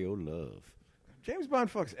this Oreo love. James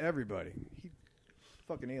Bond fucks everybody. He'd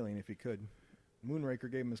fucking alien if he could.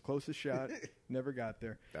 Moonraker gave him his closest shot. Never got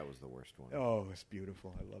there. That was the worst one. Oh, it's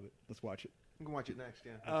beautiful. I love it. Let's watch it. You can watch it next,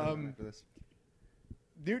 yeah. After this.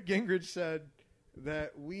 Newt Gingrich said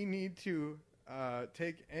that we need to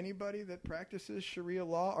take anybody that practices Sharia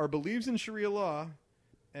law or believes in Sharia law,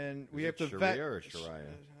 and we have to Sharia vet or Sharia?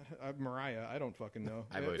 Mariah. I don't fucking know.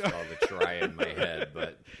 I've always called it Sharia in my head,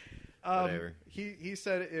 but whatever. He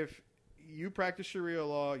said if you practice Sharia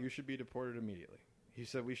law, you should be deported immediately. He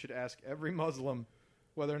said we should ask every Muslim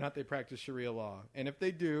whether or not they practice Sharia law, and if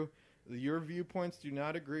they do, your viewpoints do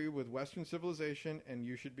not agree with Western civilization, and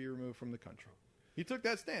you should be removed from the country. He took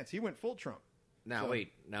that stance. He went full Trump. Now, So-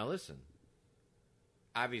 wait. Now, listen.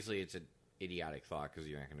 Obviously, it's an idiotic thought because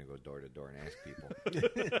you're not going to go door to door and ask people.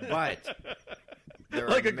 But there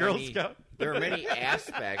Like are a Girl many, Scout. There are many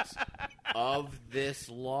aspects of this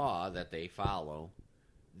law that they follow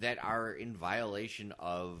that are in violation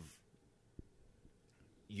of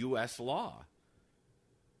U.S. law.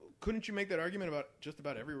 Couldn't you make that argument about just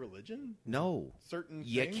about every religion? No. Certain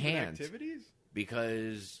You things and can't. activities?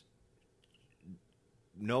 Because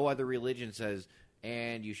no other religion says,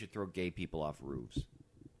 and you should throw gay people off roofs.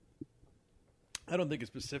 I don't think it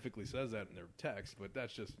specifically says that in their text, but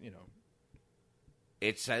that's just,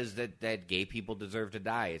 It says that gay people deserve to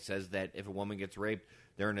die. It says that if a woman gets raped,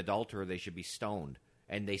 they're an adulterer, they should be stoned.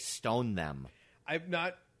 And they stone them. I'm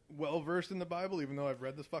not well versed in the Bible, even though I've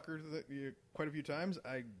read this fucker quite a few times.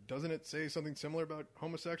 Doesn't it say something similar about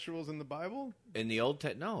homosexuals in the Bible? In the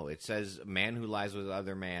no, it says man who lies with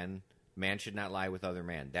other man should not lie with other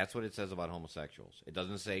man. That's what it says about homosexuals. It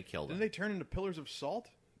doesn't say kill them. Didn't they turn into pillars of salt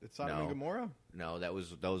at Sodom and Gomorrah? No,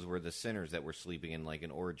 those were the sinners that were sleeping in like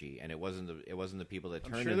an orgy, and it wasn't the people that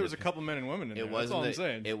turned. I'm sure there was a couple men and women in there. That's all I'm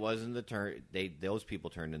saying. It wasn't the those people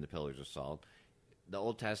turned into pillars of salt. The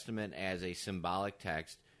Old Testament, as a symbolic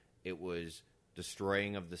text, it was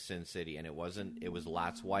destroying of the sin city, and it was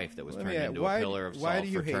Lot's wife that was turned into a pillar of salt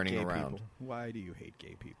for turning around. People? Why do you hate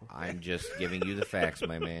gay people? I'm just giving you the facts,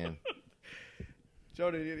 my man.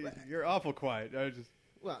 Jonah, you're awful quiet.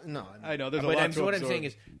 Well, no, I know there's a But lot to what I'm absorb. saying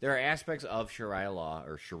is there are aspects of Sharia law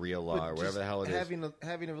or Sharia law but or whatever just the hell it is.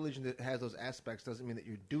 having a religion that has those aspects doesn't mean that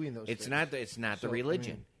you're doing those. It's things. not So, the I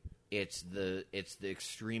religion. mean- It's the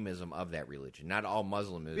extremism of that religion. Not all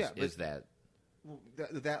Muslim is, Yeah, but- is that. Well,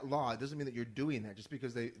 that law doesn't mean that you're doing that. Just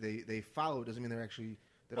because they follow it doesn't mean they're actually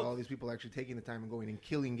all these people are actually taking the time and going and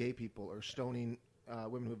killing gay people or stoning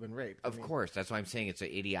women who have been raped. Of course, that's why I'm saying it's an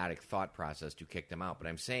idiotic thought process to kick them out. But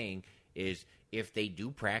I'm saying is if they do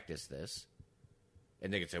practice this,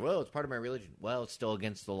 and they can say, "Well, it's part of my religion." Well, it's still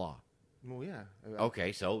against the law. Well, yeah.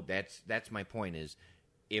 Okay, so that's my point. Is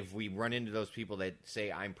if we run into those people that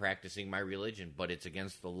say I'm practicing my religion, but it's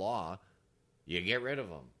against the law, you get rid of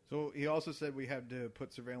them. So he also said we have to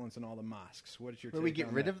put surveillance in all the mosques. What is your Where take we get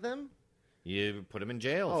on rid that? of them? You put them in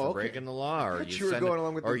jail Oh, for okay. breaking the law, or thought you you were send going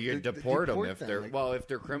along with or the- you the deport them deport if them, they're like- if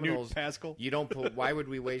they're criminals. Newt Pascal? You don't put. Why would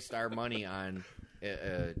we waste our money on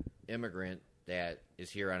an immigrant that is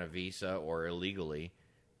here on a visa or illegally?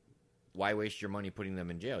 Why waste your money putting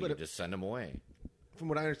them in jail? But You if- just send them away. From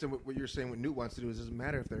what I understand, what you're saying, what Newt wants to do is it doesn't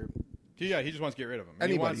matter if they're Yeah, he just wants to get rid of him.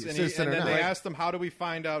 Anybody, and citizen or then not. they asked him, "How do we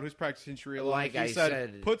find out who's practicing Sharia law?" Like he I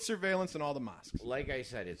said- put surveillance in all the mosques. Like I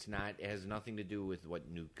said, it's not. It has nothing to do with what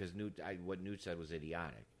Newt because what Newt said was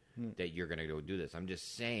idiotic. That you're going to go do this. I'm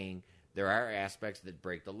just saying there are aspects that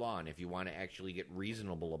break the law, and if you want to actually get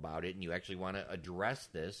reasonable about it, and you actually want to address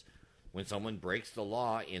this, when someone breaks the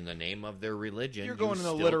law in the name of their religion, You're going you in a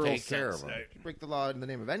still literal take care sense. of them. break the law in the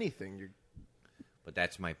name of anything. But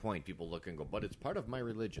that's my point. People look and go, but it's part of my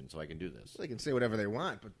religion, so I can do this. They can say whatever they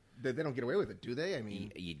want, but they don't get away with it, do they? I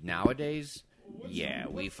mean, Nowadays, yeah,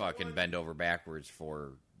 we fucking bend over backwards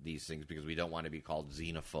for these things because we don't want to be called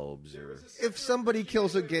xenophobes or. if somebody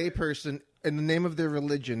kills a gay person in the name of their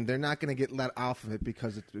religion, they're not going to get let off of it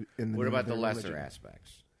because it's in the What name about of the their lesser religion.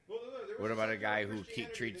 aspects? What about a guy who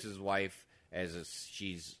treats his wife as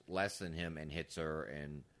she's less than him and hits her?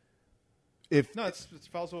 And If No, it's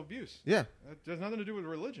spousal abuse. yeah, It has nothing to do with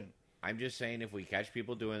religion. I'm just saying, if we catch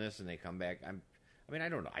people doing this and they come back, I mean, I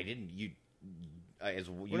don't know. I didn't. As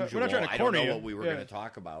usual, we're not trying to I don't corner know you. what we were Yeah. going to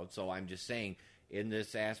talk about. So I'm just saying, in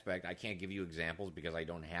this aspect, I can't give you examples because I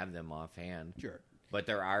don't have them offhand. Sure. But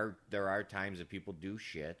there are times that people do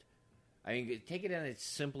shit. I mean, take it in its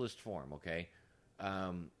simplest form, okay?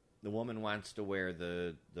 The woman wants to wear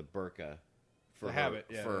the burqa for The her, habit,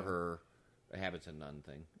 yeah, for yeah. her. A habit's a nun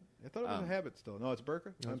thing. I thought it was a habit still. No, it's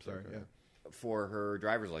burqa? No, I'm it's sorry. burqa, Yeah. For her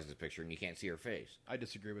driver's license picture, and you can't see her face. I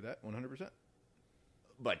disagree with that 100%.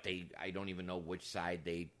 But I don't even know which side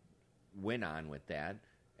they went on with that,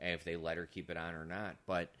 and if they let her keep it on or not.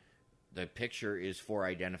 But the picture is for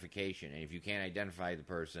identification, and if you can't identify the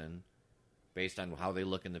person based on how they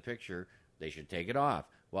look in the picture, they should take it off.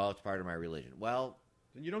 Well, it's part of my religion. Well,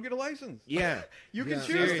 Then you don't get a license. yeah. You can Yeah. choose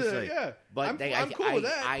Seriously. to, yeah. But I'm cool with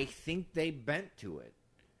that. I think they bent to it.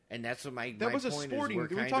 And that's what my That was a point sporting. is.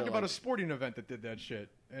 We We're talked kinda about a like- sporting event that did that shit,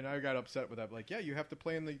 and I got upset with that. Like, yeah, you have to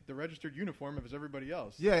play in the registered uniform as everybody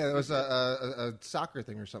else. yeah, it was a soccer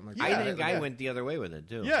thing or something like that. I think I yeah. went the other way with it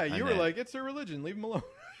too. Yeah, on you were that. like, it's their religion. Leave them alone.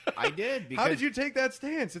 I did. Because How did you take that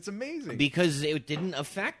stance? It's amazing. Because it didn't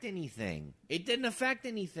affect anything. It didn't affect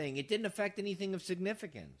anything. It didn't affect anything of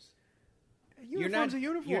significance. Uniform's a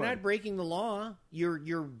uniform. You're not breaking the law.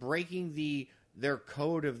 You're breaking their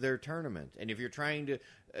code of their tournament. And if you're trying to,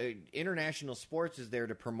 international sports is there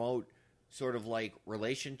to promote sort of like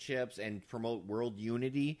relationships and promote world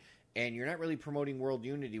unity. And you're not really promoting world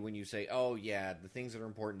unity when you say, "Oh yeah, the things that are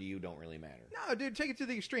important to you don't really matter." No, dude, take it to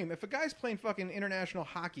the extreme. If a guy's playing fucking international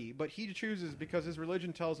hockey, but he chooses because his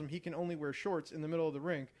religion tells him he can only wear shorts in the middle of the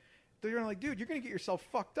rink, they're gonna like, dude, you're gonna get yourself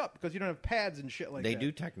fucked up because you don't have pads and shit like They that. do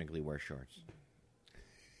technically wear shorts.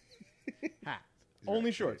 Ha.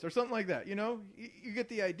 Only shorts or something like that. You know, you get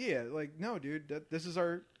the idea. Like, no, dude, this is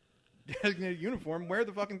our designated uniform. Wear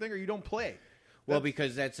the fucking thing or you don't play. Well,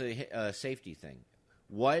 because that's a safety thing.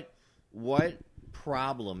 What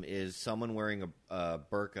problem is someone wearing a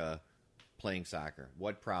burqa playing soccer?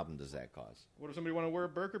 What problem does that cause? What if somebody want to wear a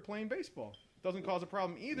burqa playing baseball? Doesn't cause a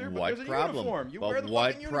problem either. But What there's a problem? uniform. You but wear the what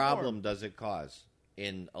fucking uniform. problem does it cause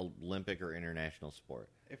in Olympic or international sport?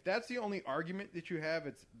 If that's the only argument that you have,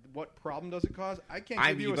 it's what problem does it cause? I can't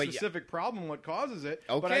I give you mean, a but specific problem what causes it,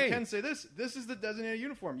 but I Okay. can say this is the designated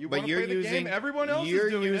uniform. You But want to you're play the using game, everyone else you're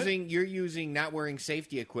is doing using it. you're using not wearing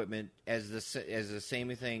safety equipment as the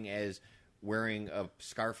same thing as wearing a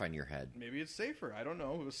scarf on your head. Maybe it's safer. I don't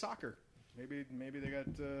know. It was soccer. Maybe they got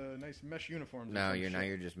nice mesh uniforms. or No, some you're shit.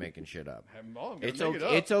 you're just making shit up. I'm gonna It's make okay. it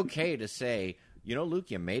up. It's okay to say You know, Luke,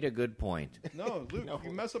 you made a good point. No, Luke,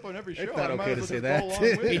 you mess up on every show. It's not I might okay as to well say just that. go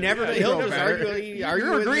along with He it. never. Yeah, He'll you just know, argue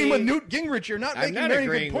You're agreeing me. with Newt Gingrich. You're not I'm making not very good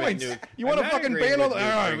agreeing with points. Newt. You want to I'm not fucking agreeing ban all with the...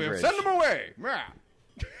 Newt All right, Gingrich. send them away.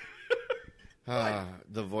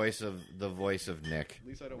 The voice of Nick. At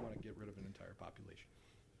least I don't want to get rid of an entire population.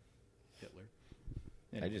 Hitler.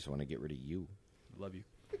 I just want to get rid of you. Love you.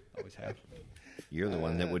 Always have. You're the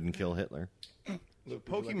one that wouldn't kill Hitler. So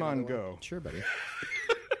Pokemon Go. Sure, buddy.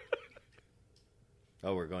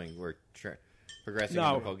 Oh, we're progressing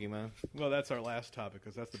No. into Pokemon. Well, that's our last topic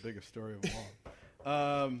because that's the biggest story of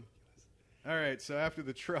all. All right, so after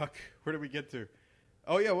the truck, where did we get to?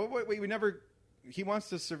 Oh, yeah, wait, we never... He wants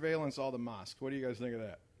to surveillance all the mosques. What do you guys think of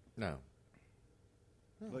that? No,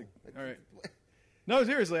 Like, all right. No,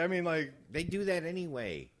 seriously, I mean, like... they do that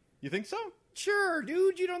anyway. You think so? Sure,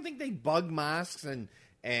 dude. You don't think they bug mosques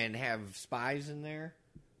and have spies in there?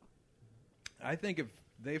 I think if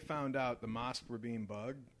they found out the mosques were being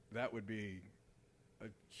bugged, that would be a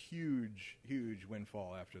huge, huge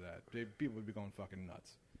windfall after that. People would be going fucking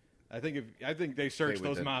nuts. I think they search They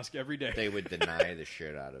would those mosques every day. They would deny the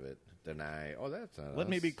shit out of it. Deny. Oh, that's not Let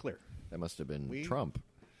us. me be clear. That must have been We- Trump.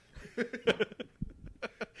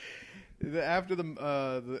 After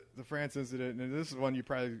the France incident, and this is one you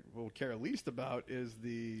probably will care least about, is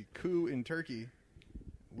the coup in Turkey,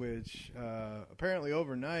 which apparently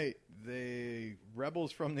overnight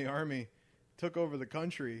rebels from the army took over the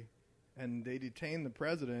country, and they detained the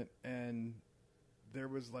president, and there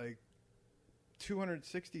was like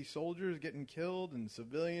 260 soldiers getting killed and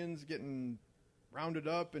civilians getting rounded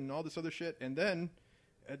up and all this other shit, and then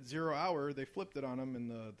at 0 hour they flipped it on them,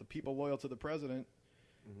 and the people loyal to the president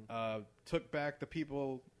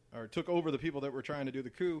took over the people that were trying to do the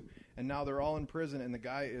coup, and now they're all in prison, and the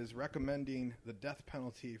guy is recommending the death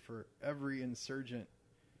penalty for every insurgent.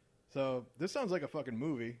 So this sounds like a fucking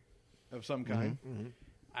movie of some kind.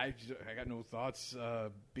 I got no thoughts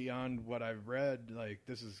beyond what I've read. Like,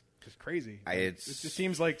 this is just crazy. It just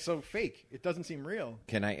seems like so fake. It doesn't seem real.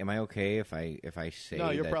 Am I okay if I say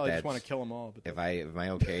No, you'll that probably that's, just want to kill them all. But am I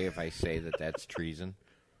okay if I say that that's treason?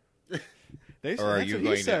 they Or are that's you what he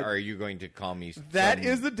going to said. are you going to call me That some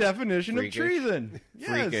is the definition freakish- of treason. Yes.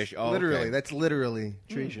 freakish? Oh, Literally, okay. that's literally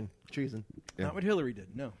treason. Treason. Not what Hillary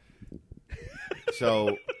did. No.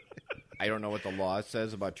 So I don't know what the law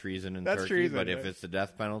says about treason in That's Turkey, treason, but if right? it's the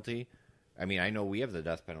death penalty, I mean, I know we have the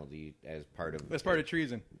death penalty as part of. That's part of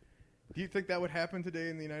treason. Do you think that would happen today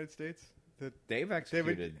in the United States? That They've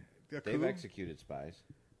executed. a They've coup? executed spies.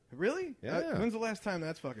 Really? Yeah. When's the last time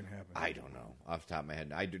that's fucking happened? I don't know off the top of my head.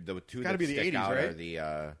 The two Gotta that be the stick 80s, out right? are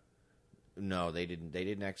the. No, they didn't. They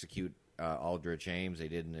didn't execute Aldrich Ames. They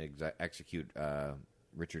didn't execute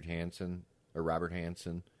Richard Hansen or Robert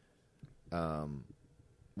Hansen,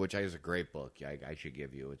 which is a great book. I should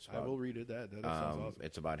give you. It's I about, will read it. That sounds awesome.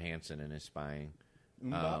 It's about Hansen and his spying.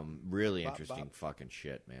 Bop. Really Bop, interesting bop. fucking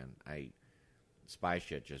shit, man. Spy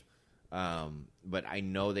shit just. But I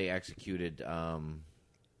know they executed.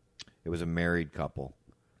 It was a married couple,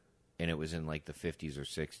 and it was in like the 50s or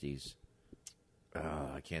 60s.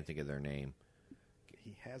 I can't think of their name.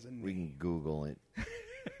 He has a name. We can Google it.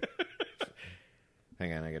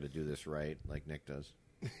 Hang on, I got to do this right, like Nick does.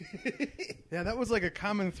 Yeah, that was like a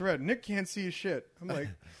common thread. Nick can't see shit. I'm like,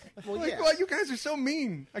 Well, well, you guys are so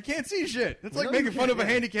mean. I can't see shit. It's like No, making you fun of a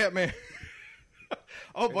can't. handicapped man.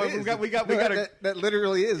 Oh boy, It we is. got No, a that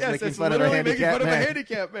literally is yes, making it's fun of a literally making handicapped fun of a man.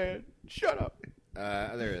 handicapped man. Shut up.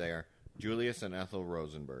 There they are. Julius and Ethel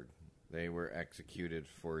Rosenberg. They were executed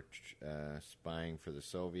for spying for the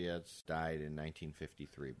Soviets. Died in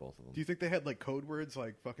 1953, both of them. Do you think they had like code words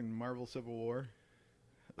like fucking Marvel Civil War?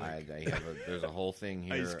 There's a whole thing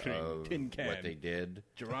here Ice cream, of tin can. what they did,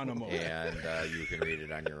 Geronimo. and you can read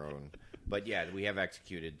it on your own. But yeah, we have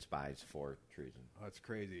executed spies for treason. Oh, that's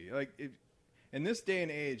crazy. Like, in this day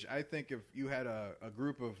and age, I think if you had a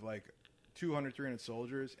group of like 200, 300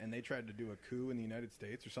 soldiers and they tried to do a coup in the United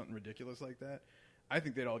States or something ridiculous like that, I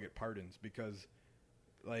think they'd all get pardons because,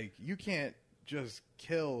 like, you can't just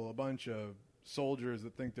kill a bunch of soldiers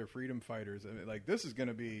that think they're freedom fighters. I mean, like, this is going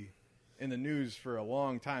to be in the news for a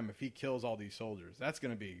long time if he kills all these soldiers. That's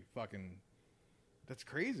going to be fucking... That's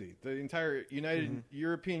crazy. The entire United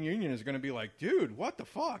European Union is going to be like, dude, what the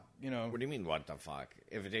fuck? You know? What do you mean, what the fuck?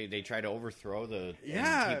 If they try to overthrow and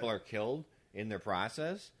Yeah. people are killed in their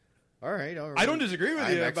process, all right. I don't disagree with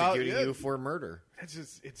I'm you about executing it. you for murder. It's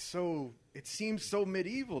just, it seems so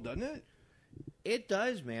medieval, doesn't it? It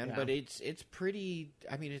does, man, Yeah. but it's pretty.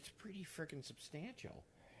 I mean, it's pretty freaking substantial.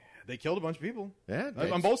 They killed a bunch of people. Yeah,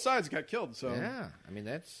 On both sides got killed, so Yeah, I mean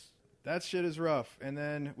that's that shit is rough. And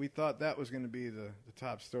then we thought that was going to be the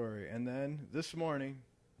top story. And then this morning,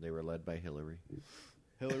 They were led by Hillary.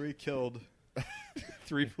 Hillary killed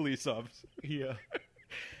 3 police officers. Yeah.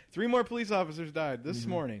 3 more police officers died this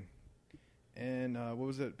morning. And what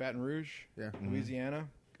was it? Baton Rouge? Yeah. Louisiana.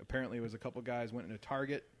 Apparently it was a couple guys went into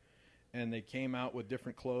Target, and they came out with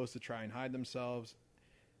different clothes to try and hide themselves.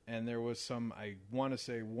 And there was some, I want to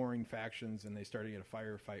say, warring factions, and they started to get a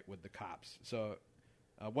firefight with the cops. So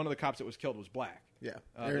one of the cops that was killed was black. Yeah.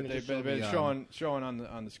 They've been showing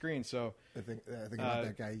on the screen. So I think about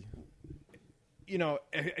that guy. You know,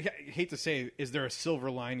 I hate to say, is there a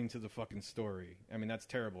silver lining to the fucking story? I mean, that's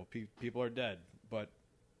terrible. People are dead, but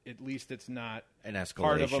at least it's not An escalation.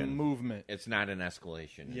 part of a movement. It's not an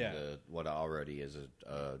escalation. Yeah. Into what already is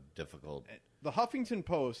a difficult. The Huffington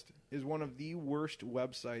Post is one of the worst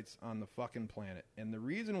websites on the fucking planet. And the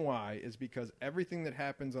reason why is because everything that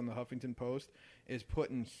happens on the Huffington Post is put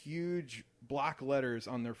in huge block letters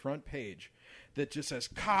on their front page that just says,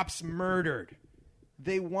 cops murdered.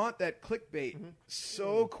 They want that clickbait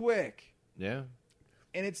so quick. Yeah.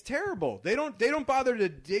 And it's terrible. They don't bother to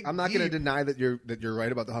dig I'm not going to deep. deny that you're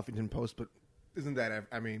right about the Huffington Post, but isn't that,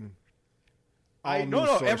 I mean...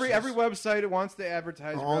 No. Every website wants to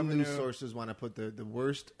advertise all revenue. news sources want to put the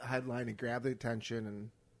worst headline and grab the attention. And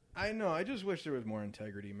I know. I just wish there was more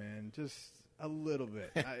integrity, man. Just a little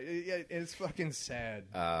bit. It's fucking sad.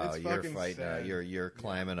 It's You're fucking fighting. sad. You're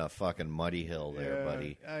climbing a fucking muddy hill there, Yeah,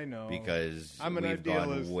 buddy. I know. Because I'm an we've gone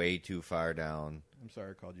idealist. way too far down. I'm sorry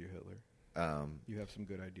I called you Hitler. You have some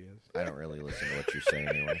good ideas. I don't really listen to what you say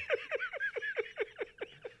anyway.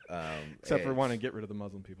 Except for wanting to get rid of the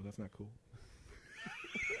Muslim people. That's not cool.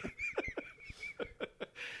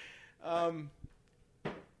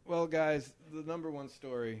 Well, guys, the number one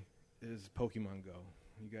story is Pokemon Go.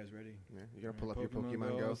 You guys ready? yeah, you got to pull up your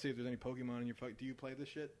Pokemon Go. Let's see if there's any Pokemon in your phone. Do you play this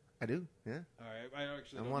shit? I do, yeah. All right, I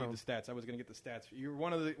actually I'm don't one need of the stats. I was going to get the stats. You're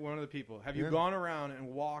one of the people. Have you Yeah. gone around and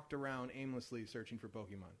walked around aimlessly searching for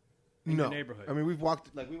Pokemon in No. your neighborhood? I mean, we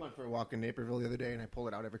went for a walk in Naperville the other day, and I pulled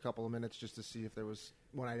it out every couple of minutes just to see if there was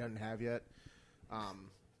one I didn't have yet. No,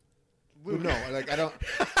 I don't...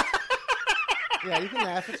 Yeah, you can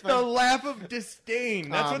laugh. It's fine. The laugh of disdain.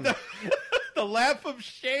 That's what the laugh of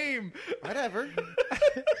shame. Whatever.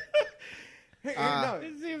 Hey, no.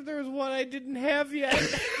 Let's see if there was one I didn't have yet.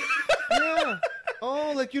 Yeah.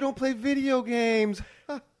 Oh, like you don't play video games.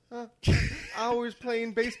 Hours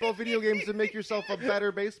playing baseball video games to make yourself a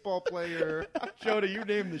better baseball player. Jonah, you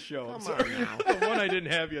named the show. Come I'm sorry. on now. The one I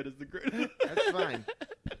didn't have yet is the great. That's fine.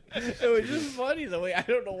 It was just funny the way I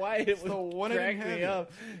don't know why it the would one I crack didn't me have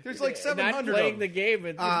up. There's like 700 Not of playing them. the game.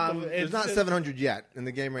 It's There's not just- 700 yet in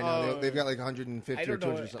the game right now. Oh. They've got like 150 I or don't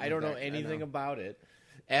 200 know. or something. I don't know like that. anything I about it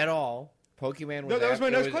at all. Pokemon was No, that was after, my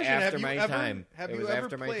next it was question. after Have you my ever- time. have it you was ever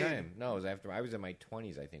after my played- time. No, it was after. I was in my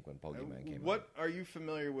 20s, I think, when Pokemon came out. What are you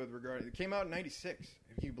familiar with regarding? It came out in '96.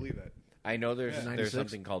 If you believe that. I know there's Yeah. there's 96?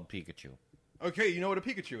 something called Pikachu. Okay, you know what a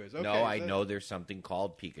Pikachu is. Okay, No, I so know there's something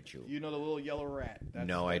called Pikachu. You know the little yellow rat. That's,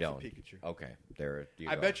 No, I that's a don't. Pikachu. Okay, there you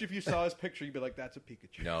I go. bet you if you saw his picture, you'd be like, "That's a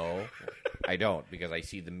Pikachu." No, I don't, because I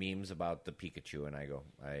see the memes about the Pikachu, and I go,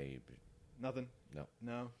 Nothing. no.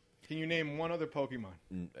 No. Can you name one other Pokemon?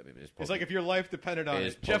 Is It's like if your life depended on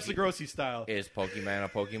Is it. Jeff Poke- Zagrossi style. Is Pokemon a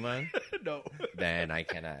Pokemon? No. Then I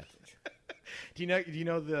cannot. Do you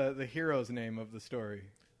know the hero's name of the story?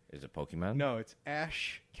 Is it Pokemon? No, it's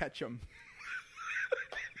Ash Ketchum.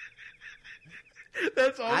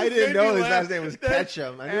 That's all. I didn't know his last name was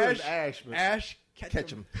Ketchum. I knew it was Ash. But Ash Ketchum.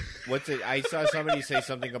 Ketchum. What's it? I saw somebody say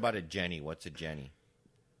something about a Jenny. What's a Jenny?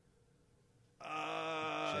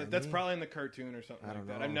 That's probably in the cartoon or something I like don't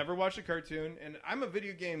that. know. I've never watched a cartoon, and I'm a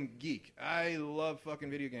video game geek. I love fucking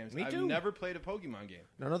video games. Me I've too. never played a Pokemon game.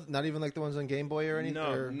 No, not even like the ones on Game Boy or anything?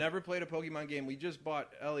 No, or... never played a Pokemon game. We just bought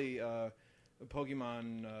Ellie a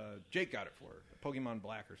Pokemon. Jake got it for her. Pokemon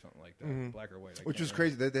Black or something like that. Black or white. I Which can't was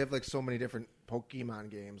remember. crazy. They have like so many different Pokemon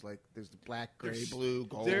games. Like there's the black, gray, There's- blue,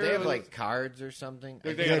 gold. there- They have like cards or something. They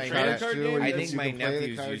I have think a my trading nep- card too, game? and I you think can my play the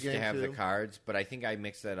nephews card used to game, have the too. cards, but I think I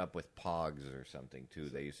mixed that up with Pogs or something too.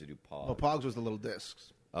 They used to do Pogs. Well, Pogs was the little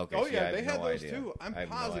discs. Okay, Oh see, I yeah, have they had no those idea. too. I'm I have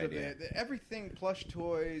no positive idea. everything, plush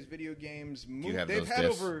toys, video games, you have they've those had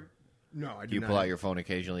discs? over. No, I Do you pull out your phone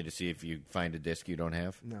occasionally to see if you find a disc you don't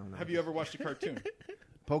have? No. Have you ever watched a cartoon?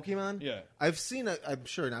 Pokemon? Yeah. I've seen, I'm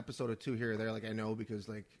sure, an episode or two here or there. Like I know because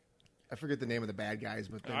like I forget the name of the bad guys,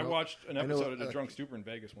 but I watched an I know, episode of The like- Drunk Stupor in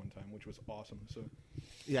Vegas one time, which was awesome. So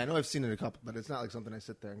Yeah, I know I've seen it a couple, but it's not like something I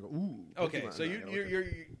sit there and go, ooh. okay, Pokemon. so No,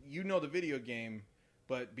 okay. you know the video game,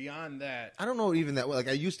 but beyond that, I don't know even that well. Like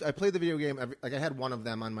I played the video game. Like I had one of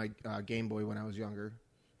them on my Game Boy when I was younger.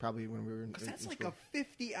 Probably when we were in. because that's in like school. a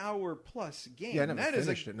 50-hour plus game. Yeah, I never That is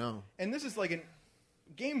finished it. No. And this is like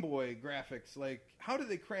Game Boy graphics. Like, how do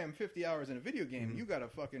they cram 50 hours in a video game? You got to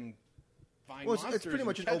fucking find monsters. It's pretty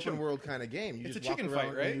much an and catch open 'em. world kind of game. You It's just a chicken walk around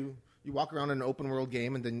fight, right? and you walk around in an open world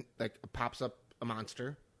game, and then like it pops up a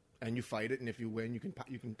monster, and you fight it, and if you win, you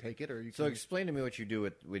can take it, or you So can. explain to me what you do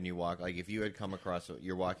when you walk. Like if you had come across,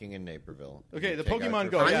 you're walking in Naperville. Okay, you the take out Pokemon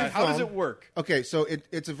your Go. phone. Yeah, your how does phone. it work? Okay, so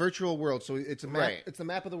it's a virtual world, so it's a map. Right. It's the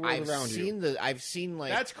map of the world I've around seen you. I've seen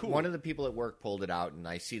like That's cool. one of the people at work pulled it out, and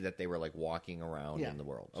I see that they were like walking around in the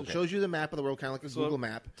world. So Okay. it shows you the map of the world, kind of like a So Google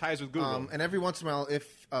map. ties with Google. And every once in a while,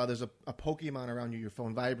 if there's a Pokemon around you, your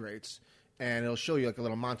phone vibrates, and it'll show you like a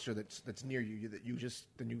little monster that's near you that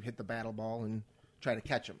then you hit the battle ball and try to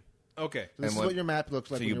catch them. Okay. So this is what your map looks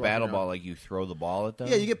like. So when you you're walking battle around. ball, like you throw the ball at them?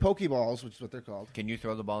 Yeah, you get Pokeballs, which is what they're called. Can you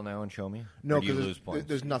throw the ball now and show me? No, Or do you because lose points?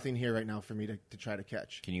 there's nothing here right now for me to try to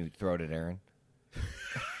catch. Can you throw it at Aaron?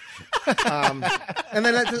 And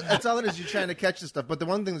then that's all it is. You're trying to catch this stuff. But the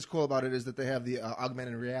one thing that's cool about it is that they have the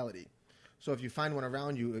augmented reality. So if you find one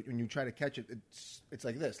around you, when you try to catch it, it's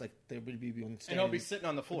like this. Like they would be on And it'll be sitting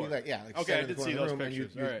on the floor. like okay, standing I in the did corner see of the those room, and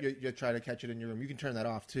pictures. You, All right. you try to catch it in your room. You can turn that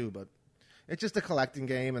off too, but it's just a collecting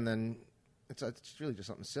game, and then it's really just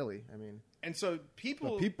something silly. I mean, And so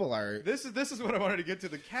people are. This is what I wanted to get to,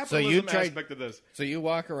 the capitalism aspect of this. So you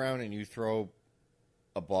walk around and you throw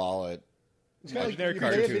a ball at It's kind of like their you play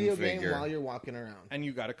a cartoon video figure. game while you're walking around. And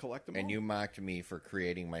you got to collect them all. and you mocked me for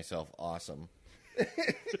creating myself awesome.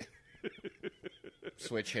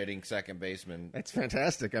 Switch hitting second baseman. That's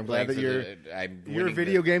fantastic. I'm Playing glad that for your winning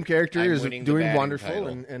video game character I'm is winning the doing batting wonderful,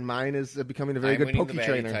 title. and mine is becoming a very I'm good winning Poke the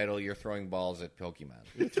batting trainer. title. You're throwing balls at Pokemon.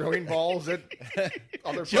 You're throwing balls at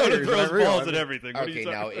other Jonah players. throws and I realize- balls at everything. What are Okay, you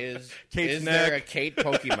now talking is Kate's there neck. a Kate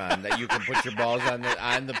Pokemon that you can put your balls on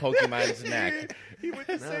the Pokemon's neck? He went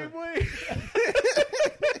the same way.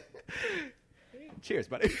 Cheers,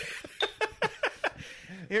 buddy.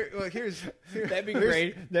 Here's That'd be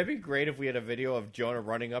great. That'd be great if we had a video of Jonah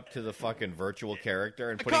running up to the fucking virtual character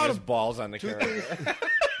and putting caught his him. balls on the character.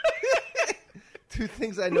 Two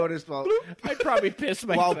things I noticed while I'd probably piss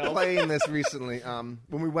while myself. playing this recently.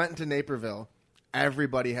 When we went into Naperville,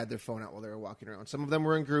 everybody had their phone out while they were walking around. Some of them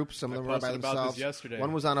were in groups. Some of them were by posted about this themselves. yesterday.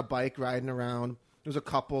 One was on a bike riding around. There was a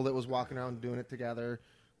couple that was walking around doing it together.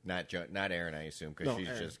 Not Aaron, I assume, because No, she's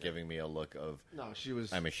Aaron. just giving me a look of No, she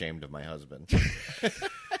was. I'm ashamed of my husband.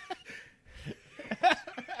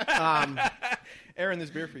 Aaron, this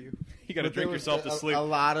beer for you. You got to But there drink was yourself to sleep. A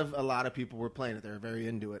lot of people were playing it. They were very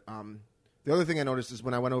into it. The other thing I noticed is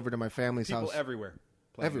when I went over to my family's People house. everywhere.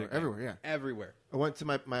 playing that game. Everywhere, yeah. Everywhere. I went to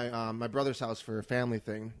my brother's house for a family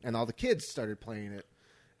thing, and all the kids started playing it,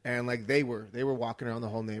 and like they were walking around the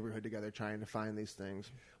whole neighborhood together trying to find these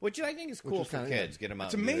things. Which I think is cool is for kinda- kids. Get them out.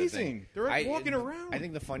 It's and do their amazing. thing. They're walking around. I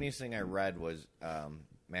think the funniest thing I read was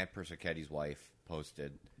Matt Persichetti's wife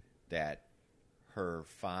posted that her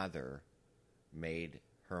father made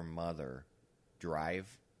her mother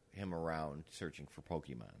drive him around searching for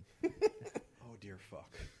Pokemon. Oh, dear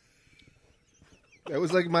fuck. It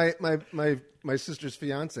was like my sister's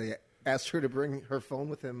fiance asked her to bring her phone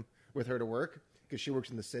with her to work because she works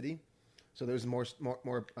in the city. So there's more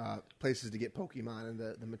places to get Pokemon and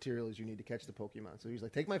the materials you need to catch the Pokemon. So he was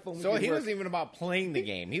like, take my phone with So you to he work. wasn't even about playing the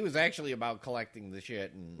game. He was actually about collecting the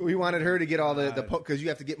shit. And We wanted her to get all the because you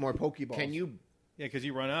have to get more Pokeballs. can you? Yeah, because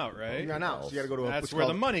you run out, right? You run out, so you got to go to That's what's where the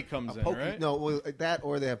called money comes in, Poke, right? No, well, that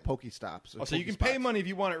or they have Pokestops. Oh, so you can pay money if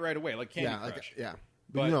you want it right away, like Candy Yeah, Crush. yeah.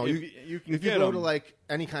 But you know, if you you can if you get go 'em- to like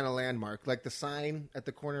any kind of landmark, like the sign at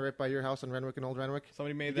the corner right by your house on Renwick and Old Renwick,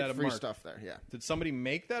 Somebody made you that get a free mark. stuff there. Yeah, Did somebody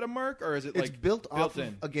make that a mark, or is it it's like built off in?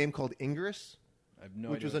 of a game called Ingress, I have no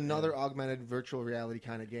which idea was what that another is. augmented virtual reality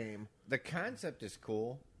kind of game. The concept is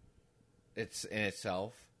cool. It's in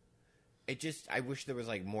itself. I wish there was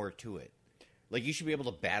like more to it. Like you should be able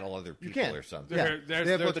to battle other people can. or something. There- Yeah, there's-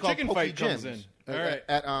 they have there- what's the called chicken Poke fight comes gyms. in. All right.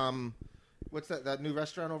 At what's that new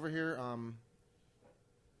restaurant over here?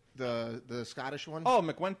 The Scottish one. Oh,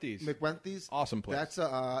 McWenthy's. McWenthy's. Awesome place. That's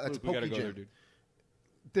a Luke, we Poke gotta go gym. there, dude.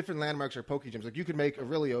 Different landmarks are Poke gyms. Like you could make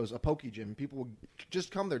Aurelio's a Poke gym. People would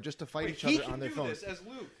just come there just to fight each he other can on their do phones. this as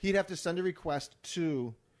Luke. He'd have to send a request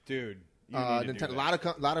to Dude, you need to do Nintendo.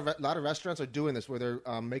 that. A lot of restaurants are doing this where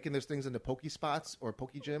they're making those things into Poke spots or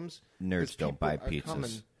Poke gyms. Nerds 'Cause don't people buy are pizzas.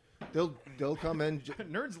 coming. They'll come in.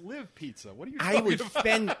 Nerds live pizza. What are you I talking would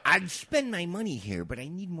about? I'd spend my money here, but I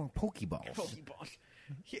need more Pokeballs. Pokeballs.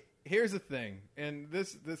 Here's the thing, and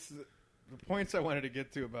this the points I wanted to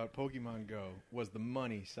get to about Pokemon Go was the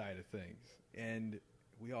money side of things, and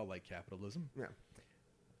we all like capitalism. Yeah.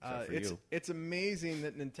 Except for you. It's amazing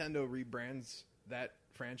that Nintendo rebrands that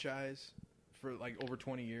franchise for like over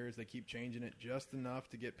 20 years. They keep changing it just enough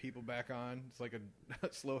to get people back on. It's like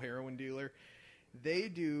a slow heroin dealer. They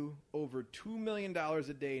do over $2 million a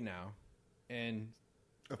day now, and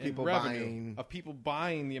Of people revenue of people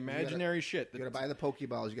buying the imaginary shit. You got to buy the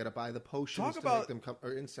Pokeballs. You got to buy the potions Talk to about make them come,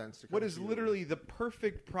 or incense to come. What is to you. literally the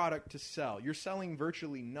perfect product to sell. You're selling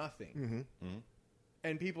virtually nothing,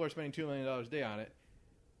 and people are spending $2 million a day on it.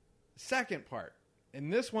 Second part,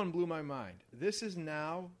 and this one blew my mind. This is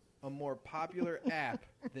now a more popular app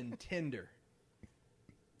than Tinder.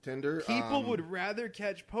 Tinder. People would rather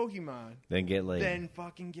catch Pokemon Then get laid. than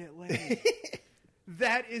fucking get laid.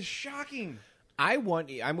 That is shocking. I'm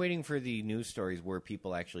waiting for the news stories where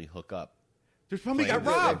people actually hook up. There's somebody got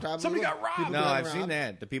robbed. Somebody got robbed. No, I've seen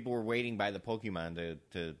that. The people were waiting by the Pokemon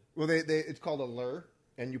to. Well, it's called a lure,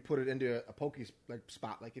 and you put it into a poke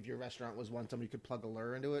spot. Like if your restaurant was one, somebody could plug a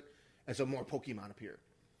lure into it, and so more Pokemon appear.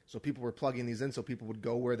 So people were plugging these in, so people would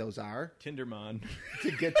go where those are Tindermon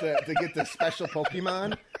to get the special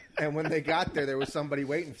Pokemon. And when they got there was somebody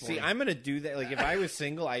waiting for them. See, I'm gonna do that. Like if I was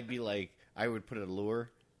single, I'd be like, I would put a lure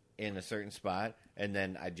in a certain spot, and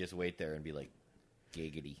then I'd just wait there and be like,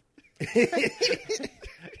 giggity.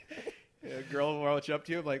 A girl will walk up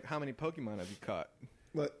to you like, how many Pokemon have you caught?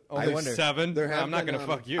 But I wonder- 7. I'm not going to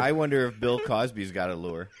fuck you. I wonder if Bill Cosby's got a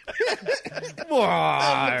lure. the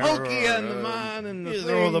Pokey and the Mon and the You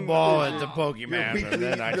throw the thing. ball at the your Pokemon, weekly and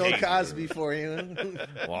then I Bill take Cosby for you.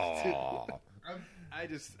 Whoa.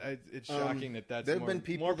 It's shocking that's there have more, been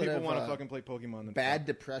people more that people have, want to fucking play Pokemon than Bad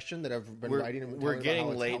depression that have been writing and We're telling about getting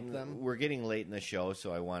how it's late. helped them. We're getting late in the show,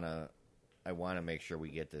 so I wanna make sure we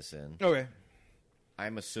get this in. Okay.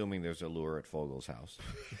 I'm assuming there's a lure at Fogel's house.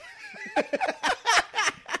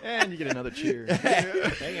 And you get another cheer.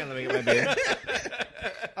 Hang on, let me get my beer.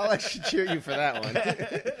 I'll actually cheer you for that one.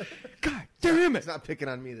 God damn it. It's not picking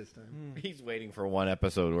on me this time. He's waiting for one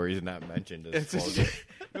episode where he's not mentioned as Fogel.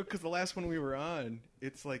 Because the last one we were on,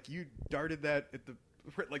 it's like you darted that at the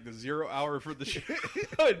 0 hour for the show.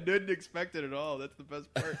 I didn't expect it at all. That's the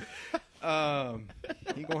best part.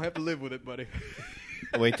 You're going to have to live with it, buddy.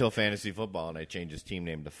 Wait till fantasy football and I change his team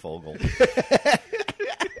name to Fogel.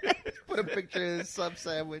 Put a picture of his sub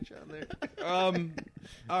sandwich on there.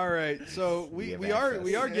 All right, so we have are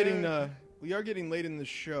access. getting late in the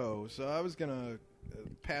show, so I was gonna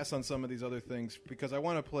pass on some of these other things because I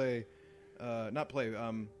want to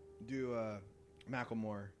do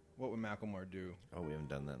Macklemore. What would Macklemore do? Oh, we haven't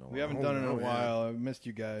done that in a while. We haven't done it in a while. I've missed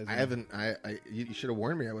you guys. I haven't. You should have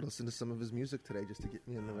warned me. I would have listened to some of his music today just to get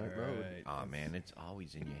me in the right road. Right. Oh, man, it's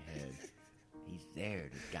always in your head. He's there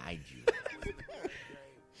to guide you.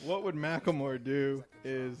 What would Macklemore do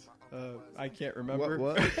is I can't remember.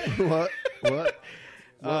 What?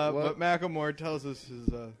 But Macklemore tells us his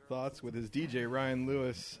thoughts with his DJ Ryan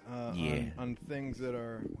Lewis on things that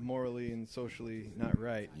are morally and socially not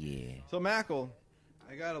right. Yeah. So Mackle,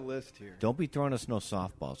 I got a list here. Don't be throwing us no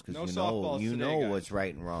softballs because No softballs you today, know guys. what's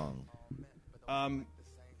right and wrong.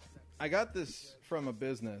 I got this from a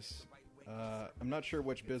business. I'm not sure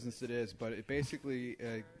which business it is, but it basically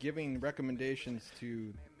giving recommendations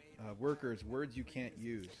to workers, words you can't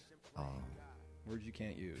use. Oh, Words you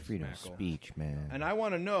can't use. freedom of Mackle. speech, man. And I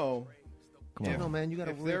want to know Come if- on. No, man, you got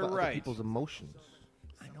to if worry they're about other right. people's emotions.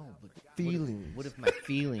 I know, but Feelings. What if my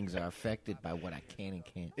feelings are affected by what I can and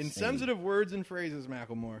can't say? insensitive words and phrases,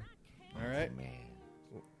 Macklemore. All right? Man.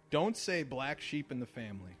 Don't say black sheep in the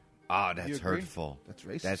family. Oh, You that's agree? hurtful. That's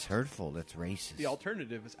racist. That's hurtful. That's racist. The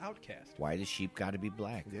alternative is outcast. Why does sheep got to be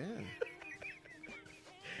black? Yeah.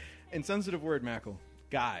 Insensitive word, Mackle.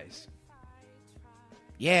 Guys.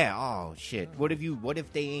 Yeah. Oh shit. What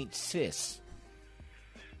if they ain't cis?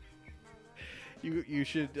 You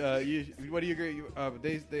should. What do you agree?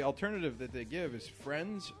 The alternative that they give is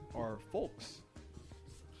friends or folks.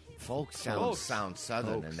 Folks Folks. sound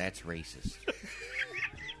southern, Folks. and that's racist.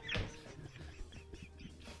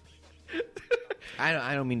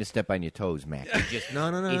 I don't mean to step on your toes, Mac. It just No.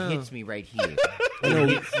 It hits me right here. No, It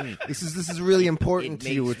hits me. This is really important It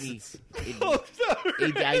to you. makes It's, me. Oh,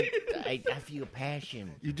 sorry. I feel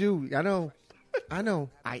passion. you do. I know.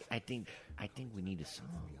 I think we need a song.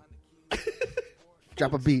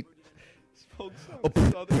 Drop a beat. Folks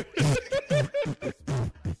are southern.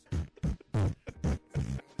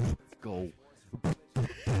 Go.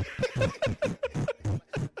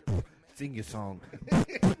 Sing your song.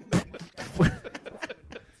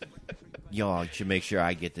 Y'all should make sure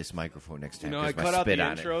I get this microphone next time. I 'cause cut out the spit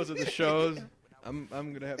on it. intros of the shows. I'm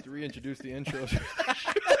gonna have to reintroduce the intros.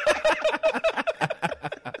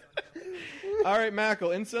 All right,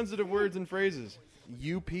 Mackle. Insensitive words and phrases.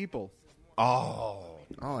 You people. Oh,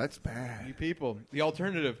 Oh, that's bad. You people. The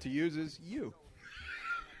alternative to use is you.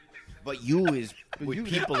 but you is with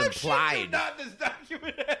people implied. Not this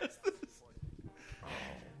document has this.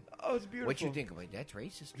 Oh, it's beautiful. What you think about that's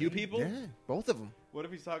racist? You man. people? Yeah, both of them. What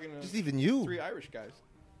if he's talking to Just even you. 3 Irish guys?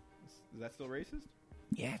 Is that still racist?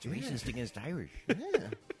 Yeah, it's racist against Irish.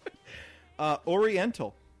 Yeah.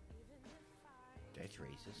 Oriental. That's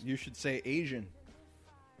racist. You should say Asian.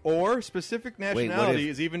 Or specific what nationality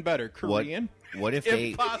if- is even better. Korean. What if If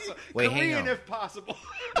they? possible. Wait, hang Korean on. if possible.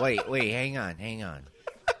 Wait, hang on.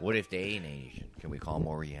 What if they ain't Asian? Can we call them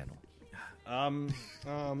Oriental? I'm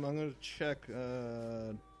going to check.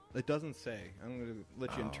 It doesn't say. I'm going to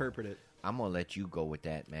let you interpret it. I'm gonna let you go with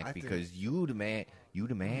that, Mac, I think- because you the man. You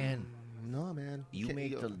the man. No, man. You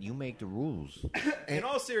Can't- make the rules. In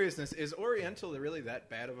all seriousness, is Oriental really that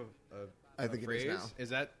bad of a I think it is phrase? now. Is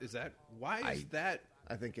that why is that?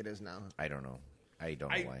 I think it is now. I don't know. I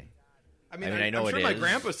don't know why. I mean, I know I'm sure it my is.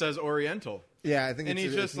 grandpa says Oriental. Yeah, I think And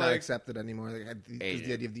it's he's just not like- accepted anymore. Like, the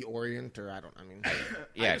idea of the Orient, or I mean,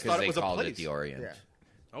 Yeah, just thought because it they was a called it place. the Orient. yeah.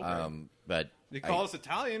 Okay. But They call us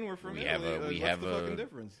Italian. We're from we Italy. have a- we what's have the a- fucking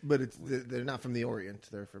difference? But they're not from the Orient.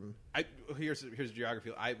 They're from. Here's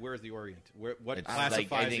geography. Where's the Orient? What it's classifies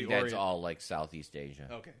like I think the that's Orient? all like Southeast Asia.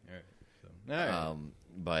 Okay. All right. So, all right.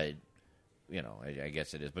 But you know, I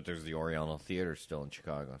guess it is. But there's the Oriental Theater still in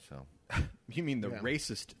Chicago. So You mean the Yeah.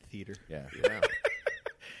 racist theater? yeah.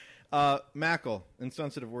 Mackle,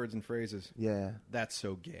 insensitive words and phrases. Yeah, That's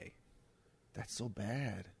so gay. that's so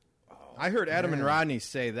bad. I heard Adam and man. Rodney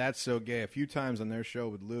say that's so gay a few times on their show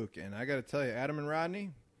with Luke, and I got to tell you, Adam and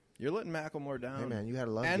Rodney, you're letting Macklemore down. Hey, man, you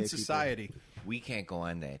gotta love gay and people. society. We can't go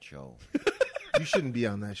on that show. You shouldn't be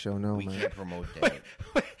on that show, no, We man. can't promote that.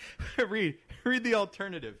 read the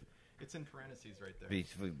alternative. It's in parentheses right there. Be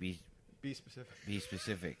Be specific.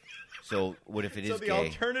 specific. So what if it So is the gay?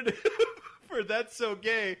 alternative for that's so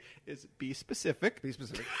gay is be specific. Be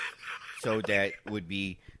specific. So that would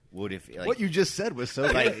be what if like, What you just said was so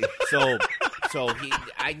like gay.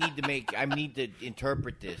 I need to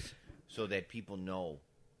interpret this so that people know.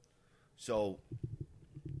 So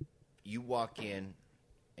you walk in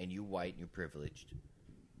and you white and you're privileged.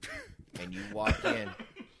 And you walk in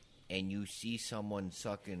and you see someone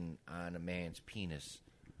sucking on a man's penis.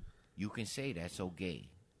 You can say that's so gay.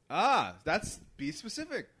 That's be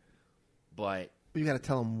specific. But You got to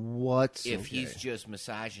tell him what's. if okay. he's just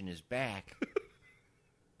massaging his back,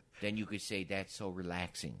 then you could say that's so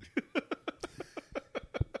relaxing.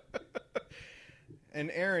 And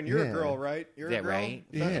Aaron, you're a Yeah. girl, right? You're Is a that girl. right?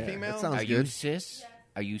 Is that Yeah, a female? that sounds Are you good. cis?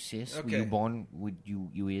 Are you cis? Were Okay. you born with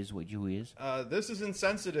you is what you is? This is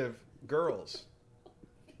insensitive. Girls.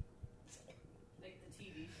 Like the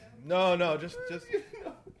TV show? No, just.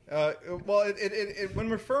 Well, it when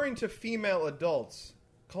referring to female adults,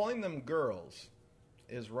 calling them girls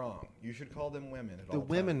is wrong. You should call them women at the all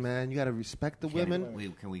women, times. man, you got to respect the women.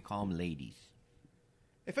 Can we call them ladies?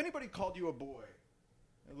 If anybody called you a boy,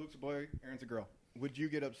 Luke's a boy, Aaron's a girl, would you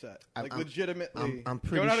get upset? I'm- Like I'm- legitimately? I'm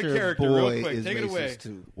pretty going out sure of character, boy real quick. is Take it racist away.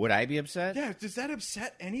 too. Would I be upset? Yeah, does that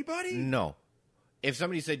upset anybody? No. If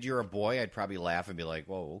somebody said you're a boy, I'd probably laugh and be like,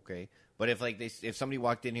 "Whoa, okay." But if somebody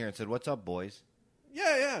walked in here and said, "What's up, boys?"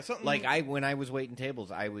 Yeah, something Like when I was waiting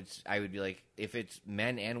tables, I would be like, if it's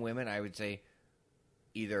men and women, I would say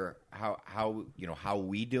either how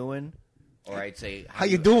we doing, or I'd say How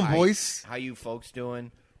you doing, boys? How you folks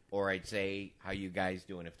doing? Or I'd say, how you guys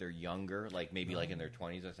doing? If they're younger, like maybe like in their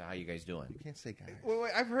 20s, I'd say, how you guys doing? You can't say guys.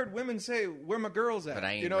 Wait, I've heard women say, "Where my girls at?" But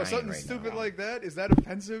I ain't you know, Ryan something right stupid now. like that. Is that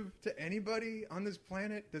offensive to anybody on this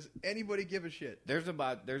planet? Does anybody give a shit? There's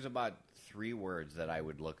about 3 words that I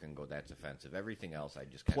would look and go, that's offensive. Everything else, I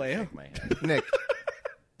just kind Playa? of shake my head. Nick,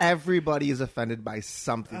 everybody is offended by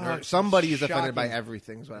something. Oh, Or it's somebody is offended by shocking.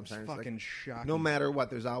 everything, is what I'm It's saying. It's like, fucking shocking. no matter what,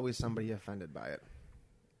 there's always somebody offended by it.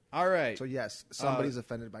 All right. So, yes, somebody's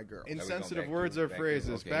offended by girls. Insensitive back to- words or back to-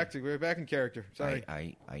 phrases. okay. We're back in character. Sorry.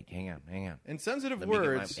 I hang on. Insensitive Let me get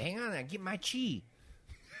words. hang on, I get my chi.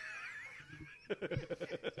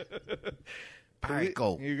 All right,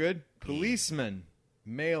 go. You good? Policeman,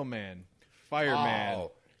 mailman, fireman.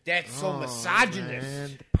 Oh, that's so misogynist. Man,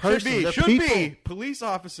 should person, be. the Should people. be. Police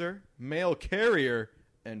officer, mail carrier,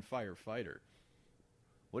 and firefighter.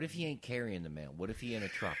 What if he ain't carrying the mail? What if he in a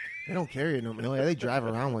truck? They don't carry it no more. They drive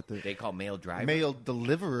around with it. They call mail driver. Mail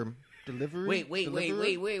deliverer. Delivery?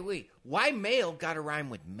 Wait. Why mail got to rhyme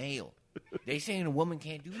with mail? They saying a woman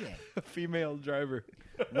can't do that. Female driver.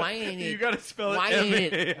 Why ain't it? You gotta spell it Why ain't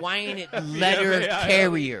it? M-A-I-L. Why ain't it letter M-A-I-L.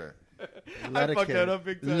 carrier? Letter I fucked that carrier. up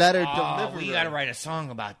big time. Letter Oh, deliverer. we got to write a song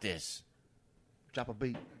about this. Drop a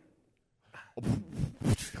beat.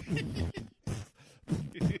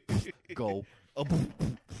 Go.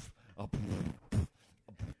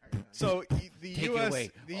 So the Take it U.S. away.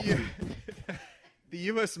 The The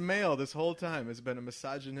U.S. mail this whole time has been a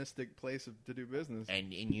misogynistic place to do business.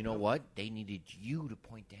 And you know what? They needed you to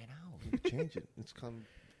point that out. Change it. It's come.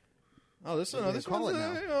 Oh, this What do they one's call it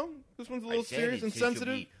now? this one's a little I said serious and it should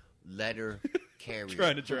sensitive. be letter carrier.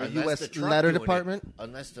 Trying to drive. Unless US the truck letter doing it, department?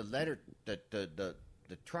 unless the letter, the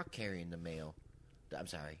truck carrying the mail. I'm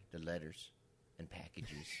sorry, the letters and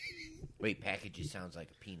packages. Wait, packages sounds like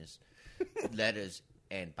a penis. Letters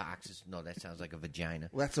and boxes. No, that sounds like a vagina.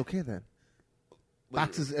 Well, that's okay then.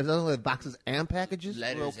 Boxes, if only boxes and packages, we're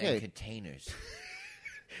Letters okay. and containers.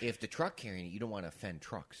 If the truck carrying it, you don't want to offend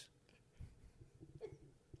trucks.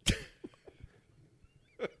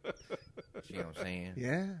 See what I'm saying?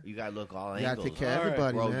 Yeah. You gotta look all You angles. gotta take care of All right,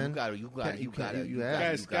 everybody, Bro, man. you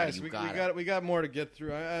gotta. Guys, we got more to get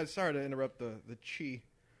through. Sorry to interrupt the chi.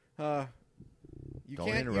 You Don't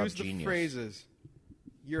can't interrupt use the genius. phrases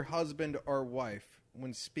 "your husband" or "wife"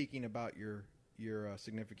 when speaking about your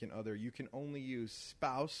significant other. You can only use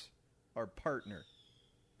 "spouse" or "partner."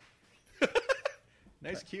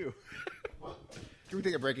 Nice cue. Can we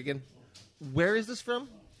take a break again? Where is this from?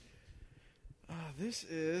 This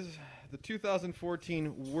is the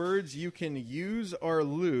 2014 Words You Can Use or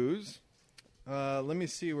Lose. Let me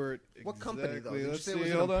see where it What company, though? exactly- Did you Let's say see. it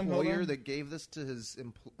was Hold an on, hold employer on. that gave this to his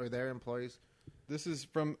or their employees? This is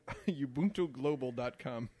from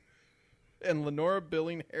ubuntuglobal.com and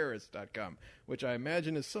lenoraBillingHarris.com, which I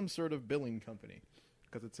imagine is some sort of billing company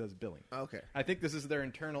because it says billing. Okay. I think this is their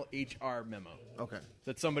internal HR memo Okay.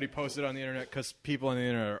 that somebody posted on the internet because people on the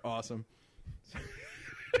internet are awesome.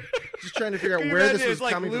 Just trying to figure out Can you where imagine this was it's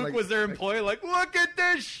like coming Luke from. was their employee, like, look at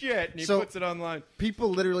this shit, and he So- puts it online. People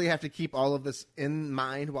literally have to keep all of this in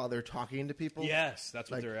mind while they're talking to people. Yes, that's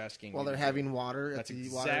what Like, they're asking. While you they're to do. having water. That's at the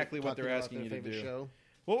exactly water, what they're talking about asking their you to favorite do. Show.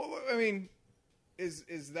 Well, I mean, is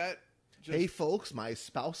that just... Hey, folks, my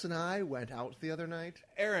spouse and I went out the other night.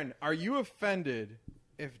 Aaron, are you offended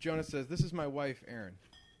if Jonah says, "This is my wife, Aaron"?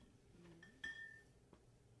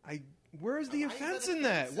 Where is the offense in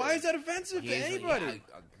that? Why is that offensive to anybody?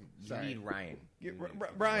 You need Ryan.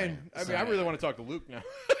 Brian, I mean, I really want to talk to Luke now.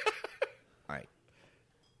 All right.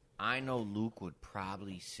 I know Luke would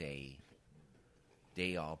probably say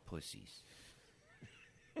they all pussies.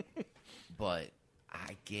 But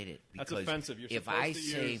I get it. That's Because offensive. You're if supposed I to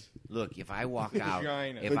say, use look, if I walk out,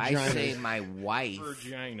 vagina. if I Vagina. say my wife,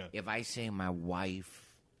 Vagina. if I say my wife,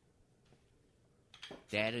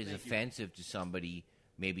 that is offensive to somebody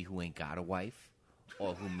maybe who ain't got a wife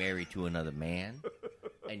or who married to another man.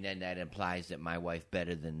 And then that implies that my wife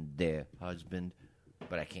better than their husband.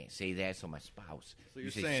 But I can't say that, so my spouse. So you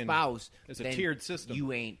you're say saying spouse. it's a then tiered system.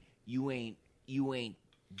 You ain't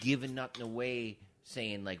giving nothing away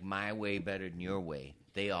saying like my way better than your way.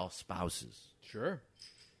 They all spouses. Sure.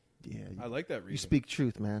 Yeah, I like that reason. you speak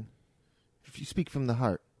truth, man. If you speak from the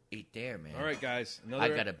heart. Ain't there, man. All right, guys. I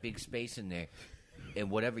got a big space in there. And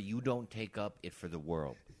whatever you don't take up, it for the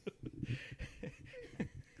world.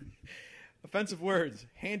 Offensive words.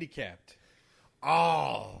 Handicapped.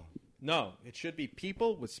 Oh. No, it should be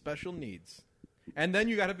people with special needs. And then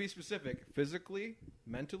you got to be specific. Physically,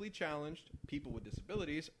 mentally challenged, people with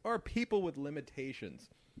disabilities, or people with limitations.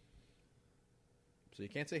 So you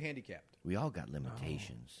can't say handicapped. We all got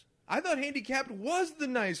limitations. I thought handicapped was the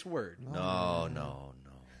nice word. No.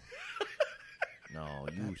 No,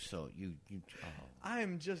 you oh. I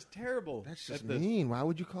am just terrible. That's just at this. mean. Why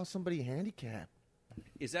would you call somebody handicapped?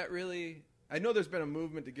 Is that really... I know there's been a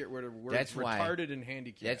movement to get rid of words That's why- retarded and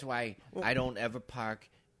handicapped. That's why I don't ever park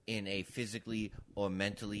in a physically or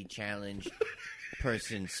mentally challenged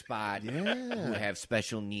person's spot who Yeah. have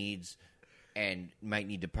special needs and might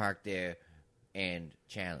need to park there and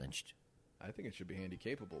challenged. I think it should be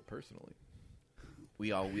handy-capable, personally.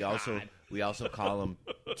 We also call him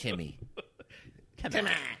Timmy.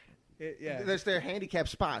 Yeah. There's their handicapped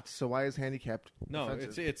spots. So why is handicapped? No,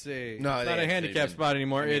 offensive? it's a No, it's not a they- handicapped they- spot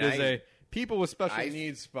anymore. I mean, it is I- a people with special I-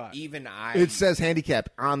 needs spot. Even I. It says handicapped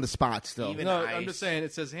on the spot still. Even No, I- I'm just saying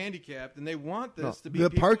it saes handicapped, and they want this No, to be the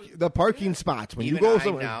people- parking spots when even you go I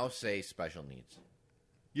somewhere. now say special needs.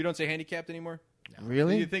 You don't say handicapped anymore.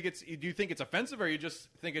 Really? Do you think it's offensive, or you just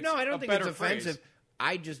think it's No, I don't a think it's better phrase? offensive.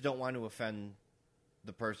 I just don't want to offend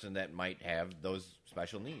the person that might have those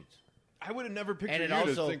special needs. I would have never pictured And it you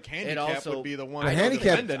also, to think it handicapped also would be the one. A that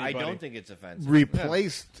handicapped- would offend I anybody. don't think it's offensive.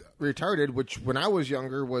 Replaced retarded, which when I was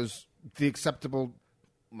younger was the acceptable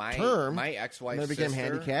term. My ex-wife's Then it became sister,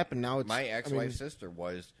 handicapped, and now it's my ex-wife's I mean, sister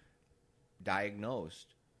was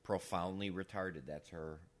diagnosed profoundly retarded. That's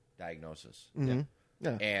her diagnosis. Yeah.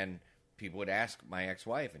 And people would ask my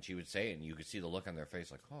ex-wife, and she would say it, and you could see the look on their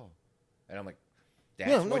face, like, "Oh," and I'm like,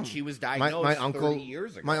 That's when she was diagnosed my uncle, 30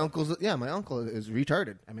 years ago. My uncle is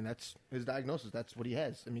retarded. I mean, that's his diagnosis. That's what he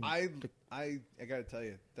has. I mean, I got to tell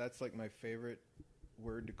you, that's like my favorite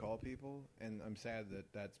word to call people, and I'm sad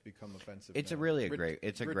that that's become offensive. It's now. a really great.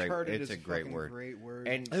 It's a great. Retarded It's is a great word. Great word.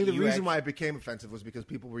 And I think the you reason why it became offensive was because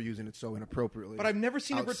people were using it so inappropriately. But I've never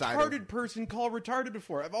seen a outside retarded of- person call retarded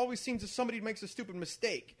before. I've always seen just somebody makes a stupid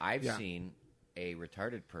mistake, I've Yeah. seen a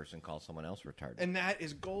retarded person call someone else retarded. and that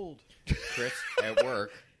is gold. Chris at work,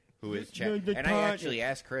 who is and I actually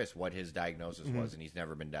asked Chris what his diagnosis was, and he's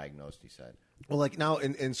never been diagnosed. He said, Well, like now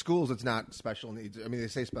in schools, it's not special needs. I mean, they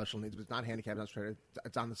say special needs, but it's not handicapped, not retarded.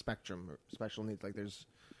 It's on the spectrum or special needs. Like there's.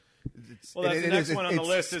 Well, that's the next one on the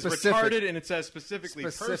list is specific. retarded, and it says specifically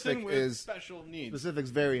person Specific with is- special needs.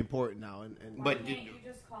 Specific's very important now. Why But can't did- you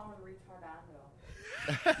just call him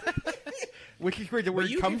retardando? Where did the word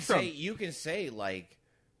you come can from? say you can say like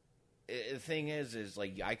the thing is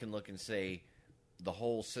like I can look and say the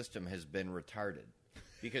whole system has been retarded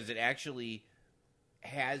because it actually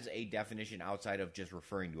has a definition outside of just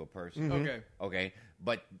referring to a person. Okay.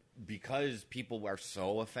 But because people are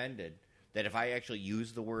so offended that if I actually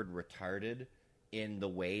use the word retarded in the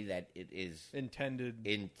way that it is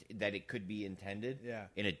Intended. that it could be intended Yeah.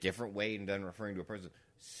 in a different way than referring to a person,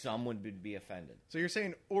 someone would be offended. So you're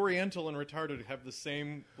saying Oriental and retarded have the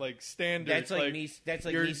same like standards? That's like me. That's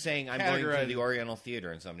like you're me saying I'm going to categorizing- the Oriental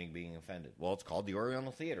Theater and somebody being offended. Well, it's called the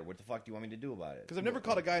Oriental Theater. What the fuck do you want me to do about it? Because I've never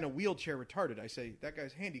called a guy in a wheelchair retarded. I say that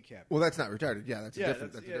guy's handicapped. Well, that's not retarded. Yeah, that's yeah,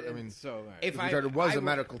 different. that's, That's, yeah, I mean, so all right. If retarded was a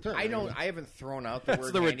medical term. I don't. I haven't thrown out the That's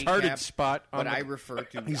word the retarded handicap, spot on but the- I refer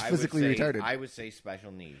to. He's I would physically say- retarded. I would say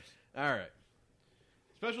special needs. All right.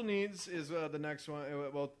 Special needs is the next one.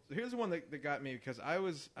 Well, here's the one that got me because I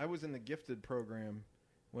was in the gifted program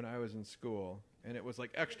when I was in school, and it was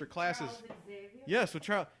like extra classes. Charles Xavier? Yes,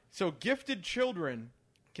 so gifted children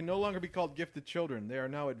can no longer be called gifted children. They are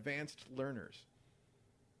now advanced learners.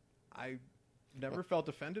 I never felt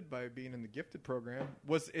offended by being in the gifted program.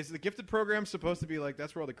 Is the gifted program supposed to be like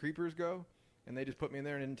that's where all the creepers go, and they just put me in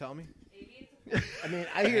there and didn't tell me? Maybe it's a I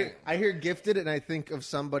mean, I hear gifted, and I think of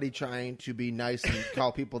somebody trying to be nice and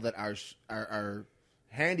call people that are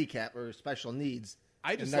handicapped or special needs.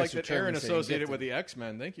 I just a like nicer that term Aaron than saying associated gifted. with the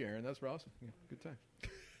X-Men. Thank you, Aaron. That's awesome. Yeah, good time.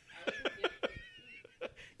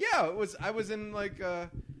 Yeah, I was in like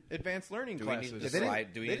advanced learning Do we classes. need to they didn't-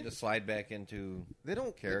 slide? Do we they need to slide back into They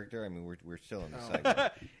don't character? I mean, we're still in the Oh.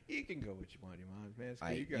 segment. You can go what you want,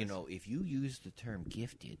 man. You guys, You know, if you use the term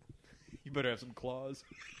gifted, you better have some claws.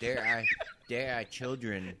 there are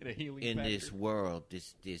children In a healing in factor. this world,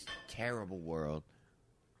 this terrible world,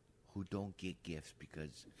 who don't get gifts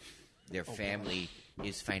because their family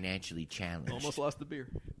is financially challenged. Almost lost the beer.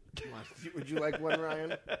 Would you like one,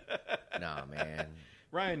 Ryan? Nah, man.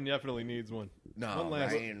 Ryan definitely needs one. No, One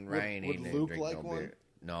last- Ryan would ain't gonna Luke drink like no one? beer.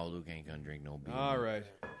 No, Luke ain't gonna drink no beer. All right.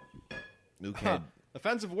 Luke Huh. had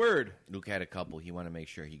Offensive word. Luke had a couple. He wanted to make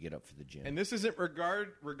sure he get up for the gym. And this isn't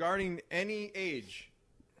regarding any age.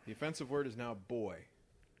 The offensive word is now boy.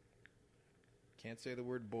 Can't say the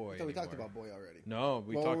word boy. I thought we talked anymore. about boy already. No,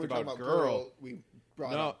 we Well, talked when we were about talking girl. We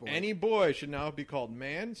brought No, up boy. any boy should now be called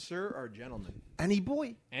man, sir, or gentleman. Any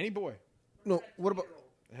boy? Any boy. No. What about?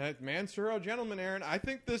 Man, sir, or gentleman, Aaron. I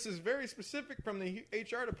think this is very specific from the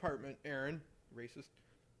HR department, Aaron. Racist.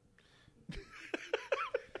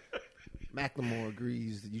 Macklemore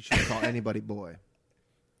agrees that you should call anybody boy.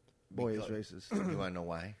 Boy is racist. You want to know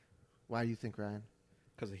why? Why do you think, Ryan?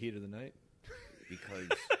 Because of heat of the night. Because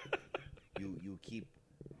you keep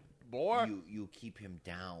Boy. you keep him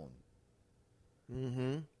down,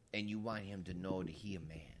 Mm-hmm. and you want him to know that he a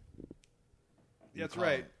man. You That's call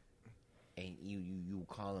right. him- and you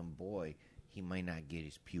call him boy, he might not get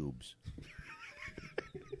his pubes.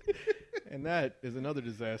 And that is another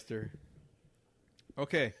disaster.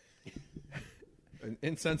 Okay.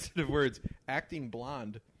 Insensitive words. Acting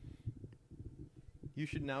blonde. You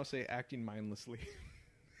should now say acting mindlessly.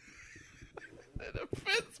 An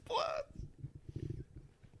offense blonde.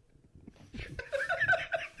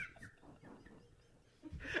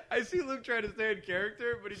 I see Luke trying to stay in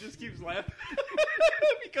character, but he just keeps laughing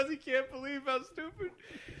because he can't believe how stupid.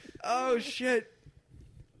 Oh, shit.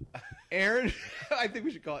 Aaron? I think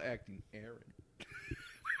we should call it acting Aaron.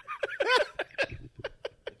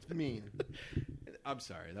 It's mean. I'm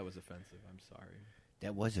sorry. That was offensive. I'm sorry.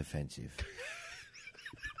 That was offensive.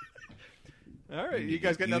 All right. You need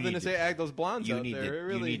guys to- got you nothing need to say. Act those blondes You out need there. to It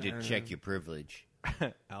really, you need to check your privilege.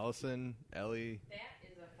 Allison, Ellie. That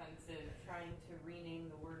is offensive, trying to rename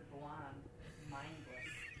the word blonde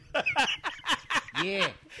mindless. Yeah,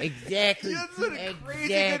 exactly. That's a crazy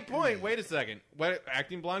good point. Wait a second. What,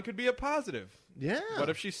 acting blonde could be a positive. Yeah. What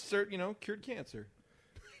if she, cured cancer?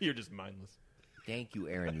 You're just mindless. Thank you,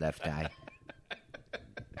 Aaron Left Eye.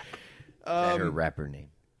 That's her rapper name.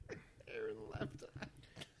 Aaron Left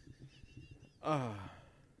Eye.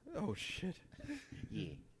 Oh, shit.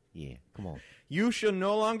 Yeah. Come on. You shall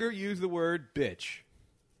no longer use the word bitch.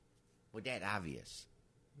 Well, that obvious.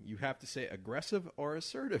 You have to say aggressive or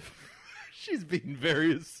assertive. She's being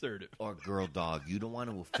very assertive. Or girl dog. You don't want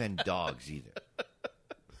to offend dogs either.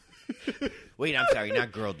 Wait, I'm sorry.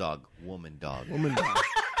 Not girl dog. Woman dog. Woman dog.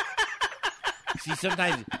 See,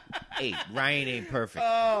 sometimes... Hey, Ryan ain't perfect.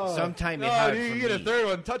 Sometimes it's Oh, hard you for get me. a third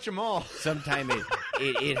one. Touch them all. Sometimes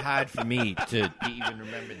it hard for me to even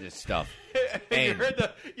remember this stuff. You heard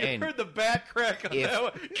the back crack on that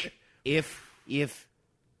one. If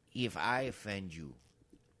I offend you,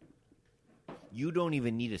 you don't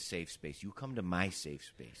even need a safe space. You come to my safe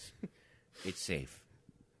space. It's safe.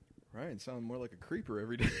 Ryan sounding more like a creeper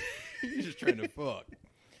every day. He's just trying to fuck.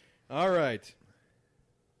 All right.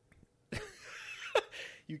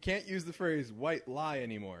 You can't use the phrase white lie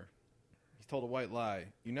anymore. He's told a white lie.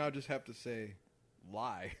 You now just have to say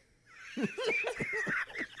lie.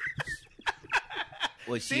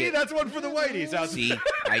 Well, See, that's one for the whiteys out See,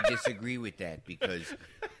 I disagree with that because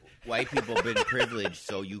white people have been privileged,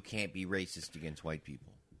 so you can't be racist against white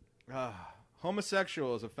people.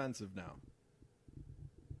 Homosexual is offensive now.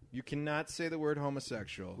 You cannot say the word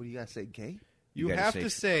homosexual. What do you gotta say? Gay? You gotta have say- to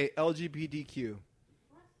say LGBTQ.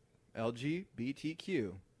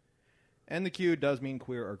 LGBTQ. And the Q does mean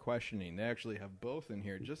queer or questioning. They actually have both in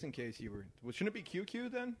here, just in case you were... Well, shouldn't it be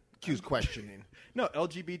QQ then? Q's questioning. No,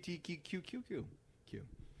 LGBTQQQ. Q.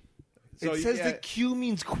 It says that Q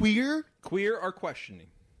means queer? Queer or questioning.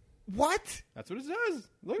 What? That's what it says.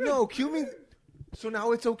 Look at No, it. Q means... So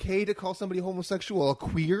now it's okay to call somebody homosexual a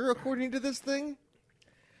queer, according to this thing?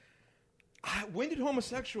 When did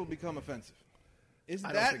homosexual become offensive? Is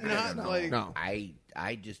I don't that think not no. like... No.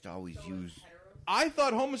 I just always use... I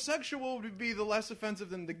thought homosexual would be the less offensive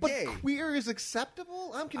than the But gay. queer is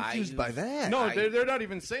acceptable? I'm confused by that. No, they're not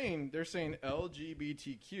even saying. They're saying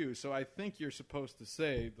LGBTQ. So I think you're supposed to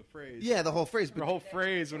say the phrase. Yeah, the whole phrase. The But whole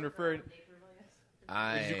phrase when referring.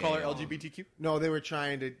 Did you call her LGBTQ? no, they were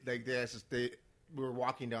trying to, like, we were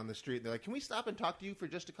walking down the street. They're like, can we stop and talk to you for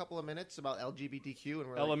just a couple of minutes about LGBTQ? And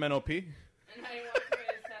we're like, LMNOP. And I walked away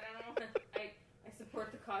and said, I don't want to. I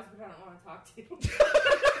support the cause, but I don't want to talk to you.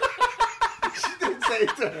 She didn't say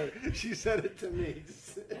it to her. She said it to me.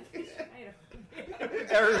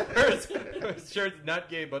 Sure, it's not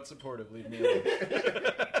gay, but supportive. Leave me alone.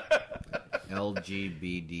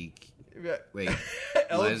 LGBT. Yeah. Wait.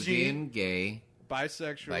 LG, Lesbian, gay,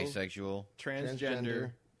 bisexual,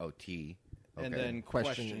 Transgender. Oh, T. Okay. and then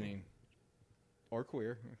Questioning. questioning. Or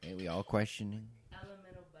queer. Ain't we all questioning?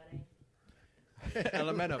 Elemental buddy.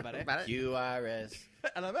 Elemental, buddy. QRS.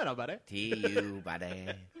 Elemental, buddy. TU, buddy.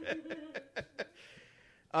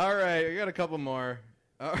 All right, we got a couple more.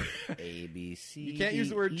 ABC. You can't use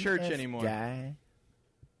the word church DEF anymore. guy.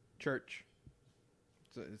 Church.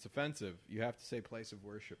 It's offensive. You have to say place of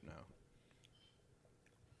worship now.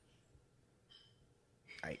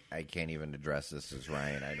 I can't even address this as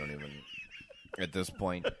Ryan. I don't even... At this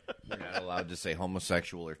point, we're not allowed to say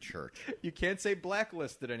homosexual or church. You can't say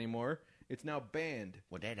blacklisted anymore. It's now banned.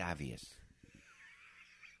 Well, that's obvious.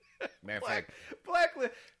 Matter of fact,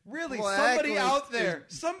 Blacklist. Really? Blacklisted.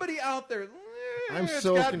 Somebody out there. I'm it's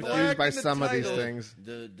so got confused black by in the some of these title. things.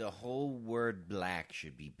 the whole word black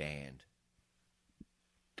should be banned.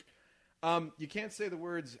 You can't say the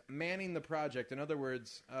words manning the project. In other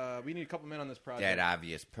words, we need a couple men on this project. That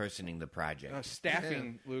obvious. Personing the project.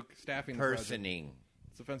 Staffing, Luke. Staffing the project. Personing.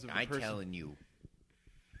 It's offensive to I'm person. telling you.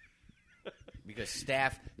 Because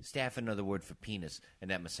staff, another word for penis,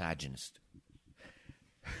 and that misogynist.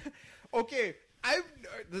 Okay,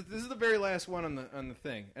 this is the very last one on the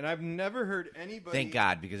thing, and I've never heard anybody. Thank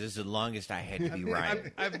God, because this is the longest I had to be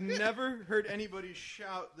right. I've never heard anybody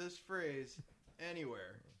shout this phrase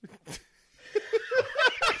anywhere.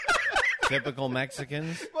 Typical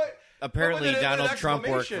Mexicans. But Apparently, with an Donald Trump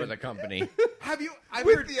worked exclamation. for the company. Have you? I've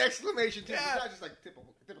With heard, the exclamation too. Yeah. It's not just like typical.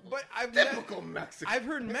 but Typical Mexican. I've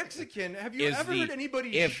heard Mexican. Have you Is ever the- heard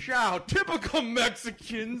anybody if- shout "typical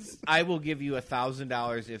Mexicans"? I will give you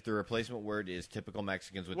 $1,000 if the replacement word is typical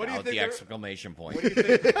Mexicans What do you without think the they're- exclamation point. What do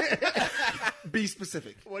you think? Be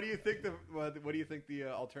specific. What do you think the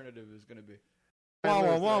alternative is going to be?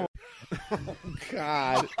 Oh,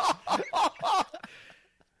 God.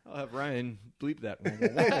 I'll have Ryan bleep that.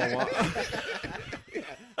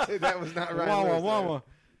 Say that was not right. Wah, wah, wah, wah.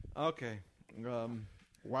 Okay.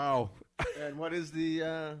 Wow. And what is the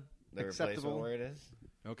The replacement acceptable word is?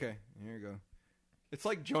 Okay, here you go. It's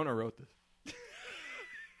like Jonah wrote this.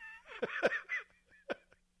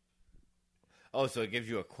 Oh, so it gives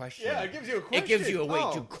you a question. Yeah, it gives you a question. It gives you a way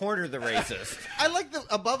Oh. to corner the racist. I like the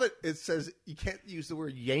above it. It says you can't use the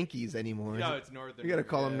word Yankees anymore. No, it's Northern. You got to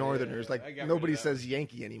call them Northerners. I Like got nobody rid of that. says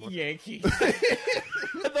Yankee anymore. Yankee.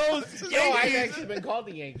 Those No, I've actually been called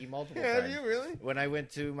the Yankee multiple Have times. you really? When I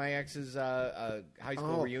went to my ex's high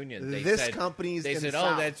school reunion, they this said, company's They in said, the "Oh,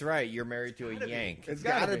 South." that's right. You're married to a Yank." It's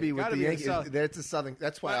gotta got to be. be with Gotta the be in the Yankees. South. That's a Southern.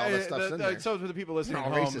 That's why all this stuff's in there. So for the people listening Not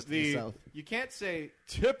at home, racist in the South. you can't say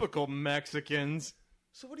typical Mexicans.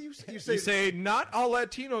 So what do you say? You say not all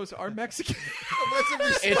Latinos are Mexican. That's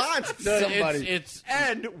a response to somebody. It's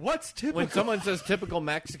And what's typical? when someone says typical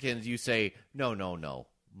Mexicans, you say, no,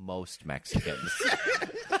 most Mexicans.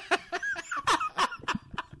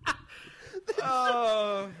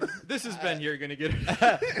 This has been You're Gonna Get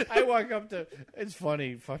It. I walk up to, it's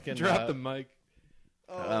funny, fucking. Drop the mic.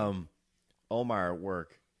 Omar at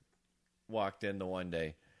work walked in the one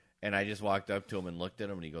day, and I just walked up to him and looked at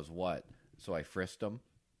him, and he goes, "What?" So I frisked him,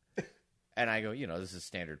 and I go, this is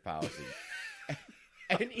standard policy.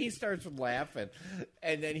 And he starts laughing,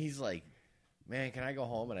 and then he's like, "Man, can I go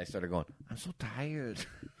home?" And I started going, "I'm so tired."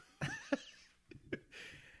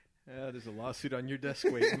 There's a lawsuit on your desk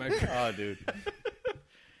waiting, my friend. Oh, dude.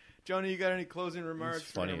 Jonah, you got any closing remarks?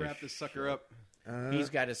 It's funny We're gonna as wrap this sucker up. He's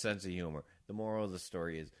got a sense of humor. The moral of the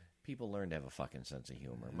story is people learn to have a fucking sense of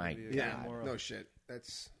humor. My Yeah, God. no shit.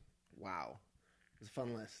 That's wow. It's a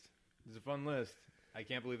fun list. It's a fun list. I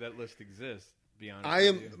can't believe that list exists. To be honest, I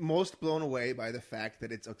am with you. most blown away by the fact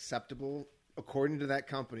that it's acceptable, according to that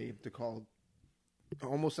company, to call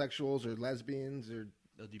homosexuals or lesbians or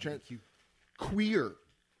LGBTQ. queer.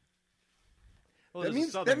 Well, That there's a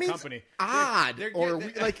means Southern that means company. odd They're- or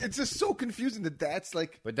they're- like it's just so confusing that that's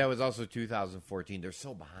like. But that was also 2014. They're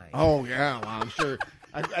so behind. Oh yeah, well, I'm sure.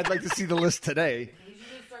 I'd like to see the list today. You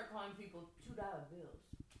should just start calling people $2 bills.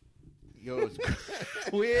 Yo, it's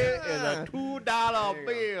queer is a $2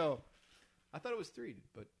 bill. I thought it was $3,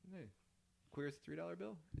 but hey, queer is a $3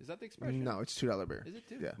 bill. Is that the expression? No, it's $2 beer. Is it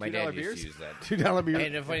too? Yeah. My $2 dad beers? used to use that. $2 beer.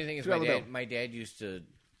 And the funny thing is, $2 bill. my dad used to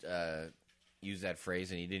use that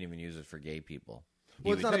phrase, and he didn't even use it for gay people.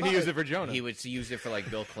 Well, it's not He about used it for Jonah. He would use it for like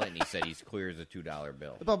Bill Clinton. He said he's queer as a $2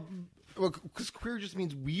 bill. Because queer just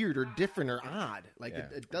means weird or different or odd. Like Yeah.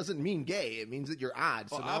 it doesn't mean gay. It means that you're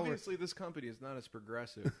odd. Well, so now obviously, this company is not as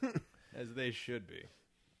progressive as they should be.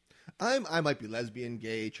 I might be lesbian,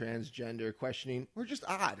 gay, transgender, questioning. We're just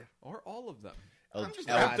odd. Or all of them. I'm just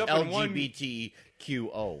odd. wrapped up in one-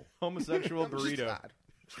 LGBTQO. Homosexual I'm just burrito. odd.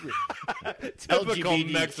 Typical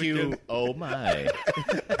Mexican. LGBTQ. Oh my.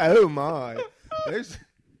 Oh my! There's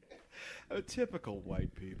Typical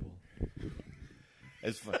white people.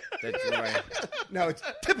 It's fun. That's right. no. It's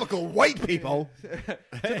typical white people.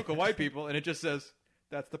 Typical white people, and it just says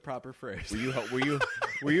that's the proper phrase. Were you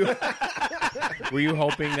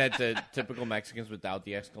hoping that the typical Mexicans without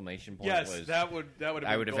the exclamation point Yes, was? that would have.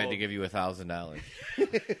 I would have had to give you $1,000.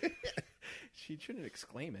 She shouldn't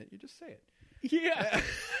exclaim it. You just say it. Yeah.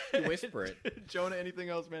 You whisper it. Jonah, anything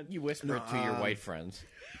else, man? You whisper it to your white friends.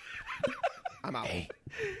 I'm out. Hey,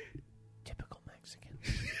 typical Mexicans.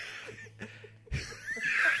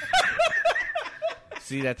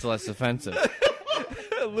 See, that's less offensive.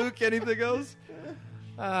 Luke, anything else?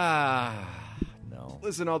 No.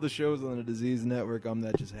 Listen to all the shows on the Disease Network.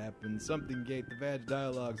 That Just Happened. Something Gate, The Vag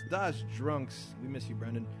Dialogues, Das Drunks. We miss you,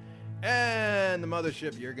 Brendan. And the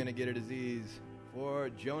Mothership, You're Gonna Get a Disease. For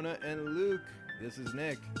Jonah and Luke, this is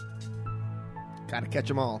Nick. Gotta catch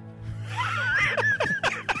them all.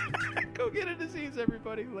 Go get a disease,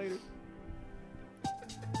 everybody. Later.